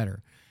life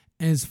better.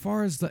 And as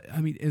far as like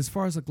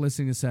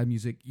listening to sad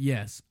music,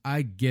 yes,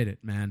 I get it,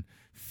 man.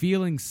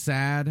 Feeling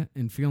sad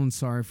and feeling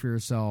sorry for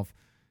yourself,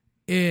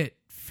 it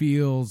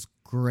feels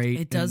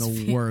great in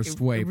the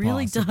worst way possible. It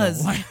really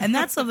does. And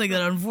that's something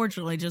that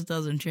unfortunately just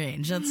doesn't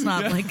change. That's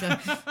not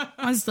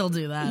I still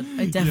do that.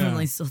 I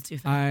definitely still do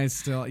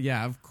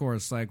that. Of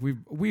course. Like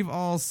we've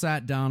all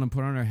sat down and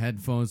put on our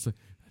headphones. Like,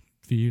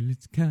 I feel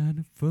it's kind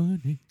of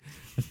funny.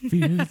 I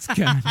feel it's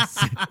kind of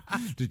sad.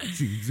 The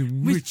dreams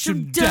in which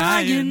I'm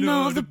dying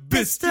are the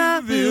best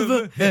I've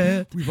ever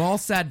had. We've all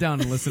sat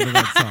down and listened to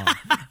that song.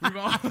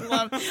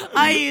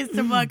 I used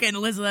to fucking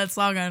listen to that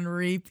song on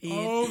repeat.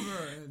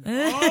 Over and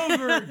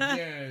over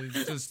again.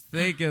 Just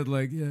thinking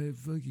like, yeah,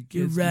 fucking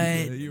kids. You're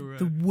right.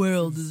 The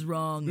world is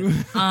wrong.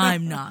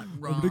 I'm not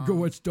wrong. I'm going to go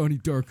watch Donnie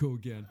Darko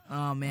again.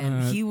 Oh,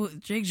 man.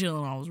 Jake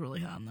Gyllenhaal was really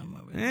hot in that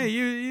movie. Yeah,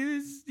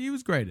 he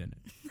was great in it.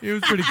 It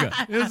was pretty good.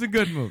 It was a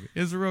good movie. It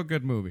was a real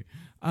good movie.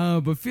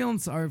 But feeling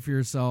sorry for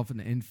yourself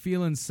and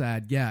feeling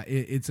sad,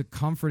 it's a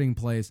comforting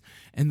place.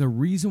 And the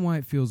reason why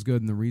it feels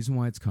good and the reason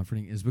why it's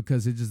comforting is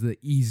because it is the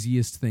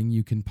easiest thing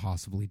you can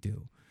possibly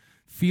do.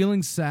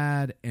 Feeling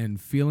sad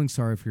and feeling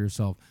sorry for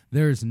yourself,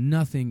 there is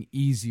nothing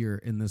easier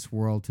in this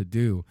world to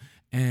do.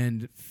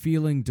 And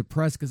feeling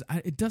depressed, because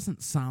it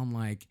doesn't sound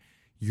like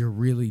you're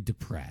really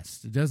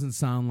depressed. It doesn't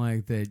sound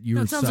like that you're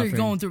No, it sounds suffering. like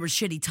you're going through a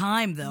shitty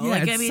time, though. Yeah,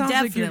 like, it I mean, sounds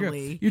like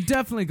definitely. you're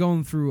definitely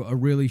going through a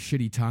really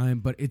shitty time,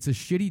 but it's a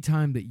shitty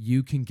time that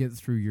you can get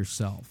through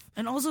yourself.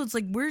 And also, it's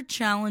like we're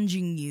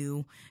challenging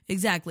you.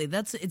 Exactly.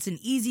 It's an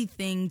easy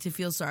thing to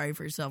feel sorry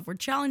for yourself. We're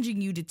challenging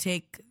you to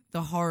take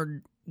the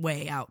hard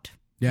way out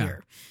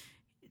here.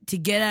 To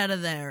get out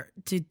of there,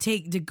 to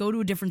go to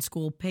a different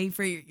school, pay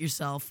for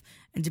yourself,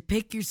 and to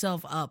pick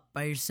yourself up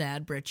by your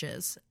sad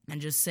britches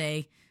and just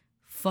say,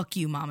 fuck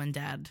you, mom and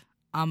dad.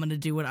 I'm going to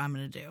do what I'm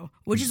going to do.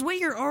 Which is what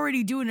you're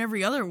already doing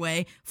every other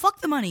way.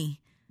 Fuck the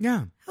money.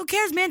 Yeah. Who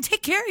cares, man?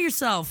 Take care of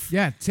yourself.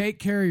 Yeah, take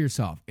care of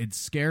yourself. It's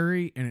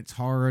scary and it's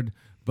hard,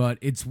 but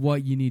it's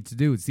what you need to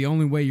do. It's the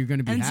only way you're going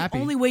to be And happy. it's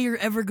the only way you're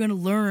ever going to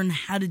learn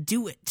how to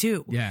do it,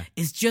 too. Yeah.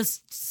 Is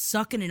just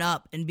sucking it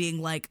up and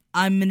being like,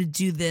 I'm going to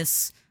do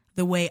this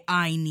the way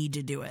I need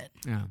to do it.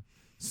 Yeah.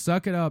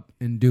 Suck it up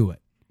and do it.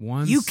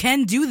 Once You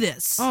can do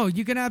this. Oh,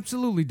 you can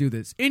absolutely do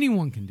this.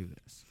 Anyone can do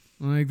this.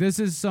 Like, this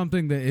is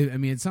something that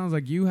it sounds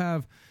like you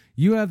have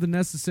the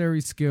necessary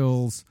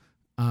skills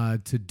to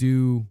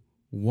do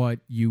what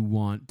you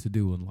want to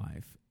do in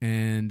life.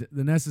 And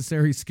the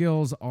necessary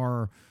skills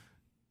are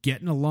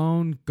getting a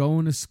loan,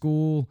 going to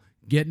school,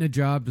 getting a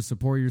job to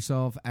support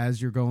yourself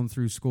as you're going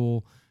through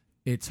school.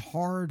 It's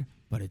hard,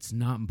 but it's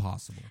not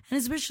impossible. And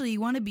especially,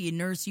 you want to be a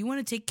nurse, you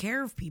want to take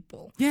care of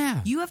people.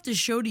 Yeah. You have to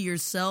show to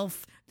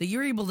yourself that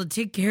you're able to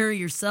take care of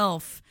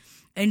yourself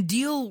and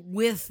deal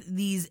with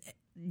these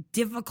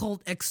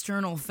difficult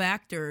external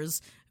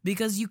factors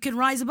because you can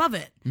rise above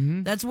it.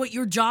 Mm-hmm. That's what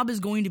your job is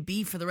going to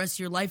be for the rest of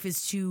your life,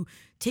 is to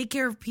take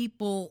care of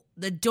people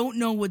that don't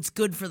know what's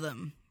good for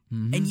them.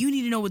 Mm-hmm. And you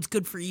need to know what's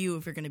good for you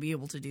if you're going to be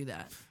able to do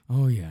that.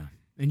 Oh, yeah.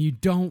 And you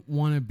don't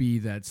want to be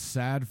that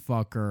sad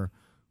fucker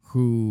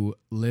who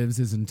lives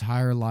his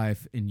entire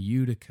life in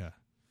Utica.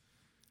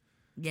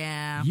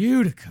 Yeah.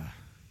 Utica.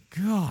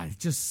 God, it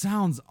just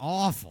sounds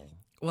awful.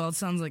 Well, it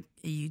sounds like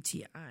a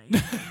UTI.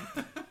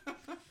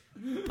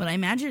 But I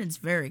imagine it's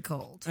very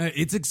cold.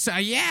 It's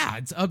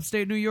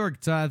upstate New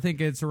York. I think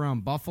it's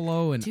around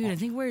Buffalo and Dude, I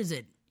think, where is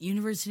it?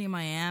 University of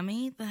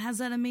Miami that has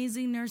that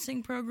amazing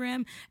nursing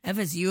program.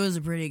 FSU is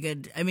a pretty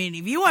good. I mean,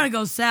 if you want to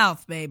go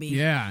south, baby.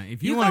 Yeah,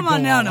 if you want come to on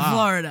go down to all out.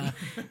 Florida,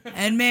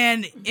 and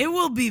man, it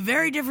will be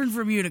very different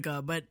from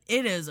Utica, but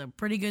it is a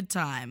pretty good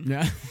time.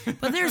 Yeah.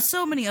 But there's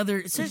so many other,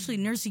 essentially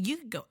nursing. You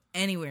could go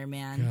anywhere,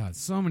 man. God,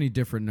 so many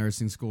different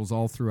nursing schools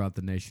all throughout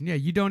the nation. Yeah,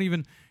 you don't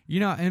even,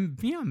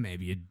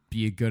 maybe it'd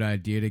be a good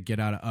idea to get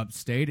out of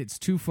upstate. It's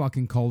too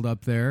fucking cold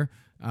up there.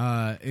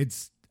 I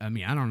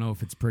don't know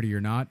if it's pretty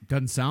or not.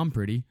 Doesn't sound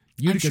pretty.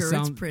 I'm sure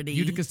it's pretty.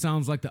 Utica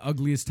sounds like the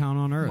ugliest town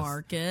on earth.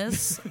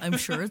 Marcus, I'm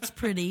sure it's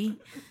pretty.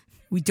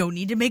 We don't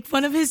need to make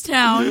fun of his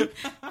town.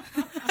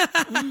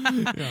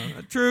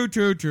 Yeah, true.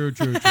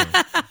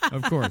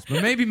 Of course.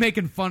 But maybe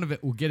making fun of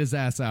it will get his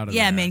ass out of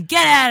there. Yeah, man,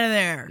 get out of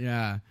there.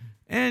 Yeah.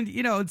 And,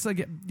 it's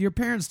like your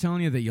parents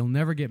telling you that you'll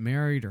never get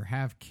married or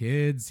have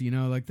kids, and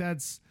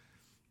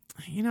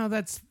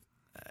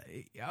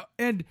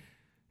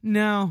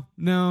no.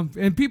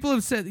 And people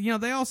have said,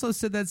 they also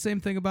said that same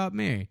thing about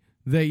me.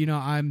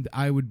 That,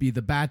 I would be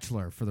the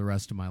bachelor for the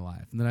rest of my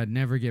life, and that I'd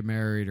never get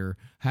married or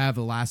have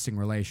a lasting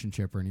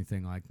relationship or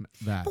anything like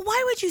that. But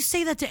why would you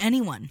say that to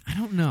anyone? I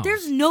don't know.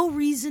 There's no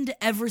reason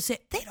to ever say.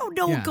 They don't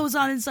know Yeah. what goes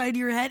on inside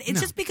your head. It's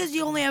just because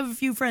you only have a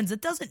few friends. It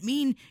doesn't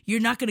mean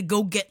you're not going to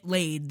go get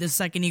laid the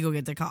second you go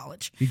get to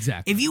college.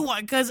 Exactly. If you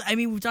want, because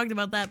we've talked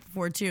about that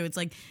before too. It's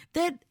like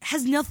that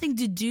has nothing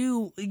to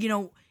do.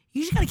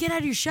 You just got to get out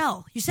of your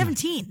shell. You're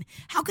 17.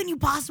 How can you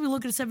possibly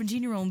look at a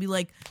 17-year-old and be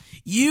like,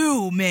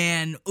 you,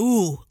 man,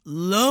 ooh,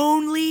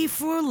 lonely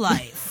for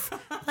life?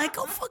 Like,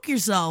 go fuck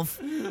yourself.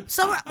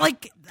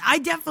 I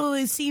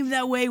definitely seemed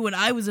that way when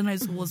I was in high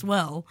school as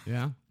well.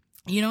 Yeah.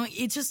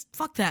 It's just,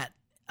 fuck that.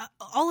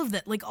 All of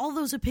that, like all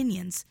those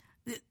opinions.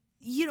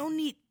 You don't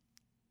need,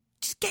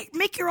 just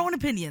make your own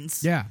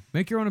opinions. Yeah.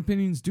 Make your own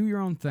opinions. Do your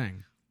own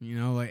thing.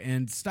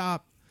 And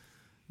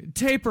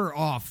taper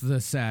off the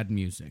sad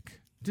music.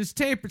 Just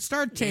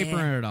start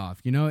tapering it off,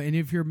 and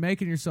if you're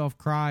making yourself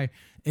cry,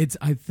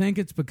 I think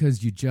it's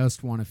because you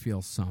just want to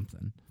feel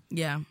something.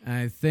 Yeah. And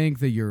I think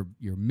that you're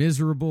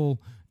miserable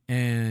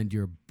and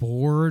you're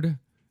bored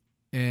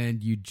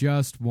and you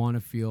just want to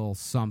feel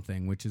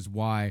something, which is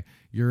why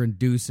you're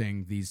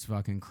inducing these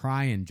fucking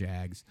crying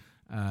jags.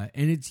 And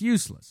it's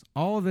useless.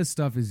 All of this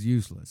stuff is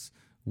useless.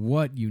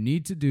 What you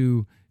need to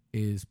do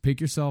is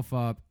pick yourself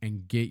up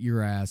and get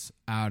your ass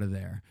out of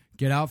there.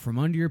 Get out from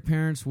under your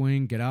parents'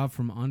 wing. Get out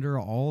from under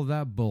all of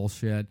that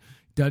bullshit.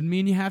 Doesn't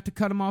mean you have to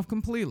cut them off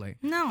completely.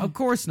 No. Of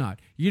course not.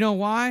 You know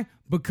why?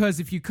 Because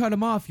if you cut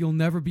them off, you'll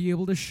never be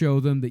able to show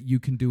them that you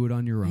can do it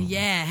on your own.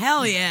 Yeah,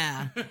 hell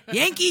yeah.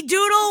 Yankee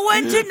Doodle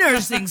went to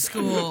nursing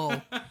school.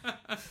 All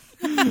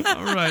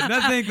right.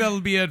 I think that'll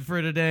be it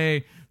for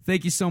today.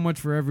 thank you so much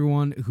for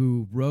everyone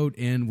who wrote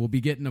in. We'll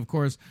be getting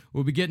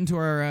to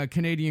our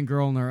Canadian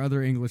girl and our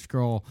other English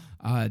girl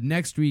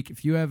next week.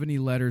 If you have any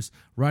letters,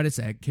 write us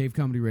at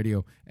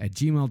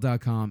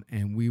cavecomedyradio@gmail.com,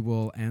 and we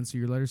will answer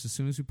your letters as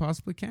soon as we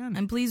possibly can.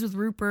 And please, with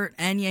Rupert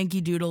and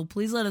Yankee Doodle,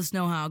 please let us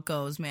know how it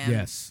goes, man.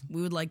 Yes.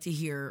 We would like to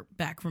hear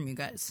back from you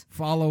guys.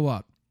 Follow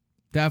up.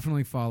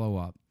 Definitely follow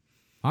up.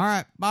 All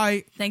right.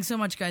 Bye. Thanks so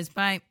much, guys.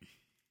 Bye.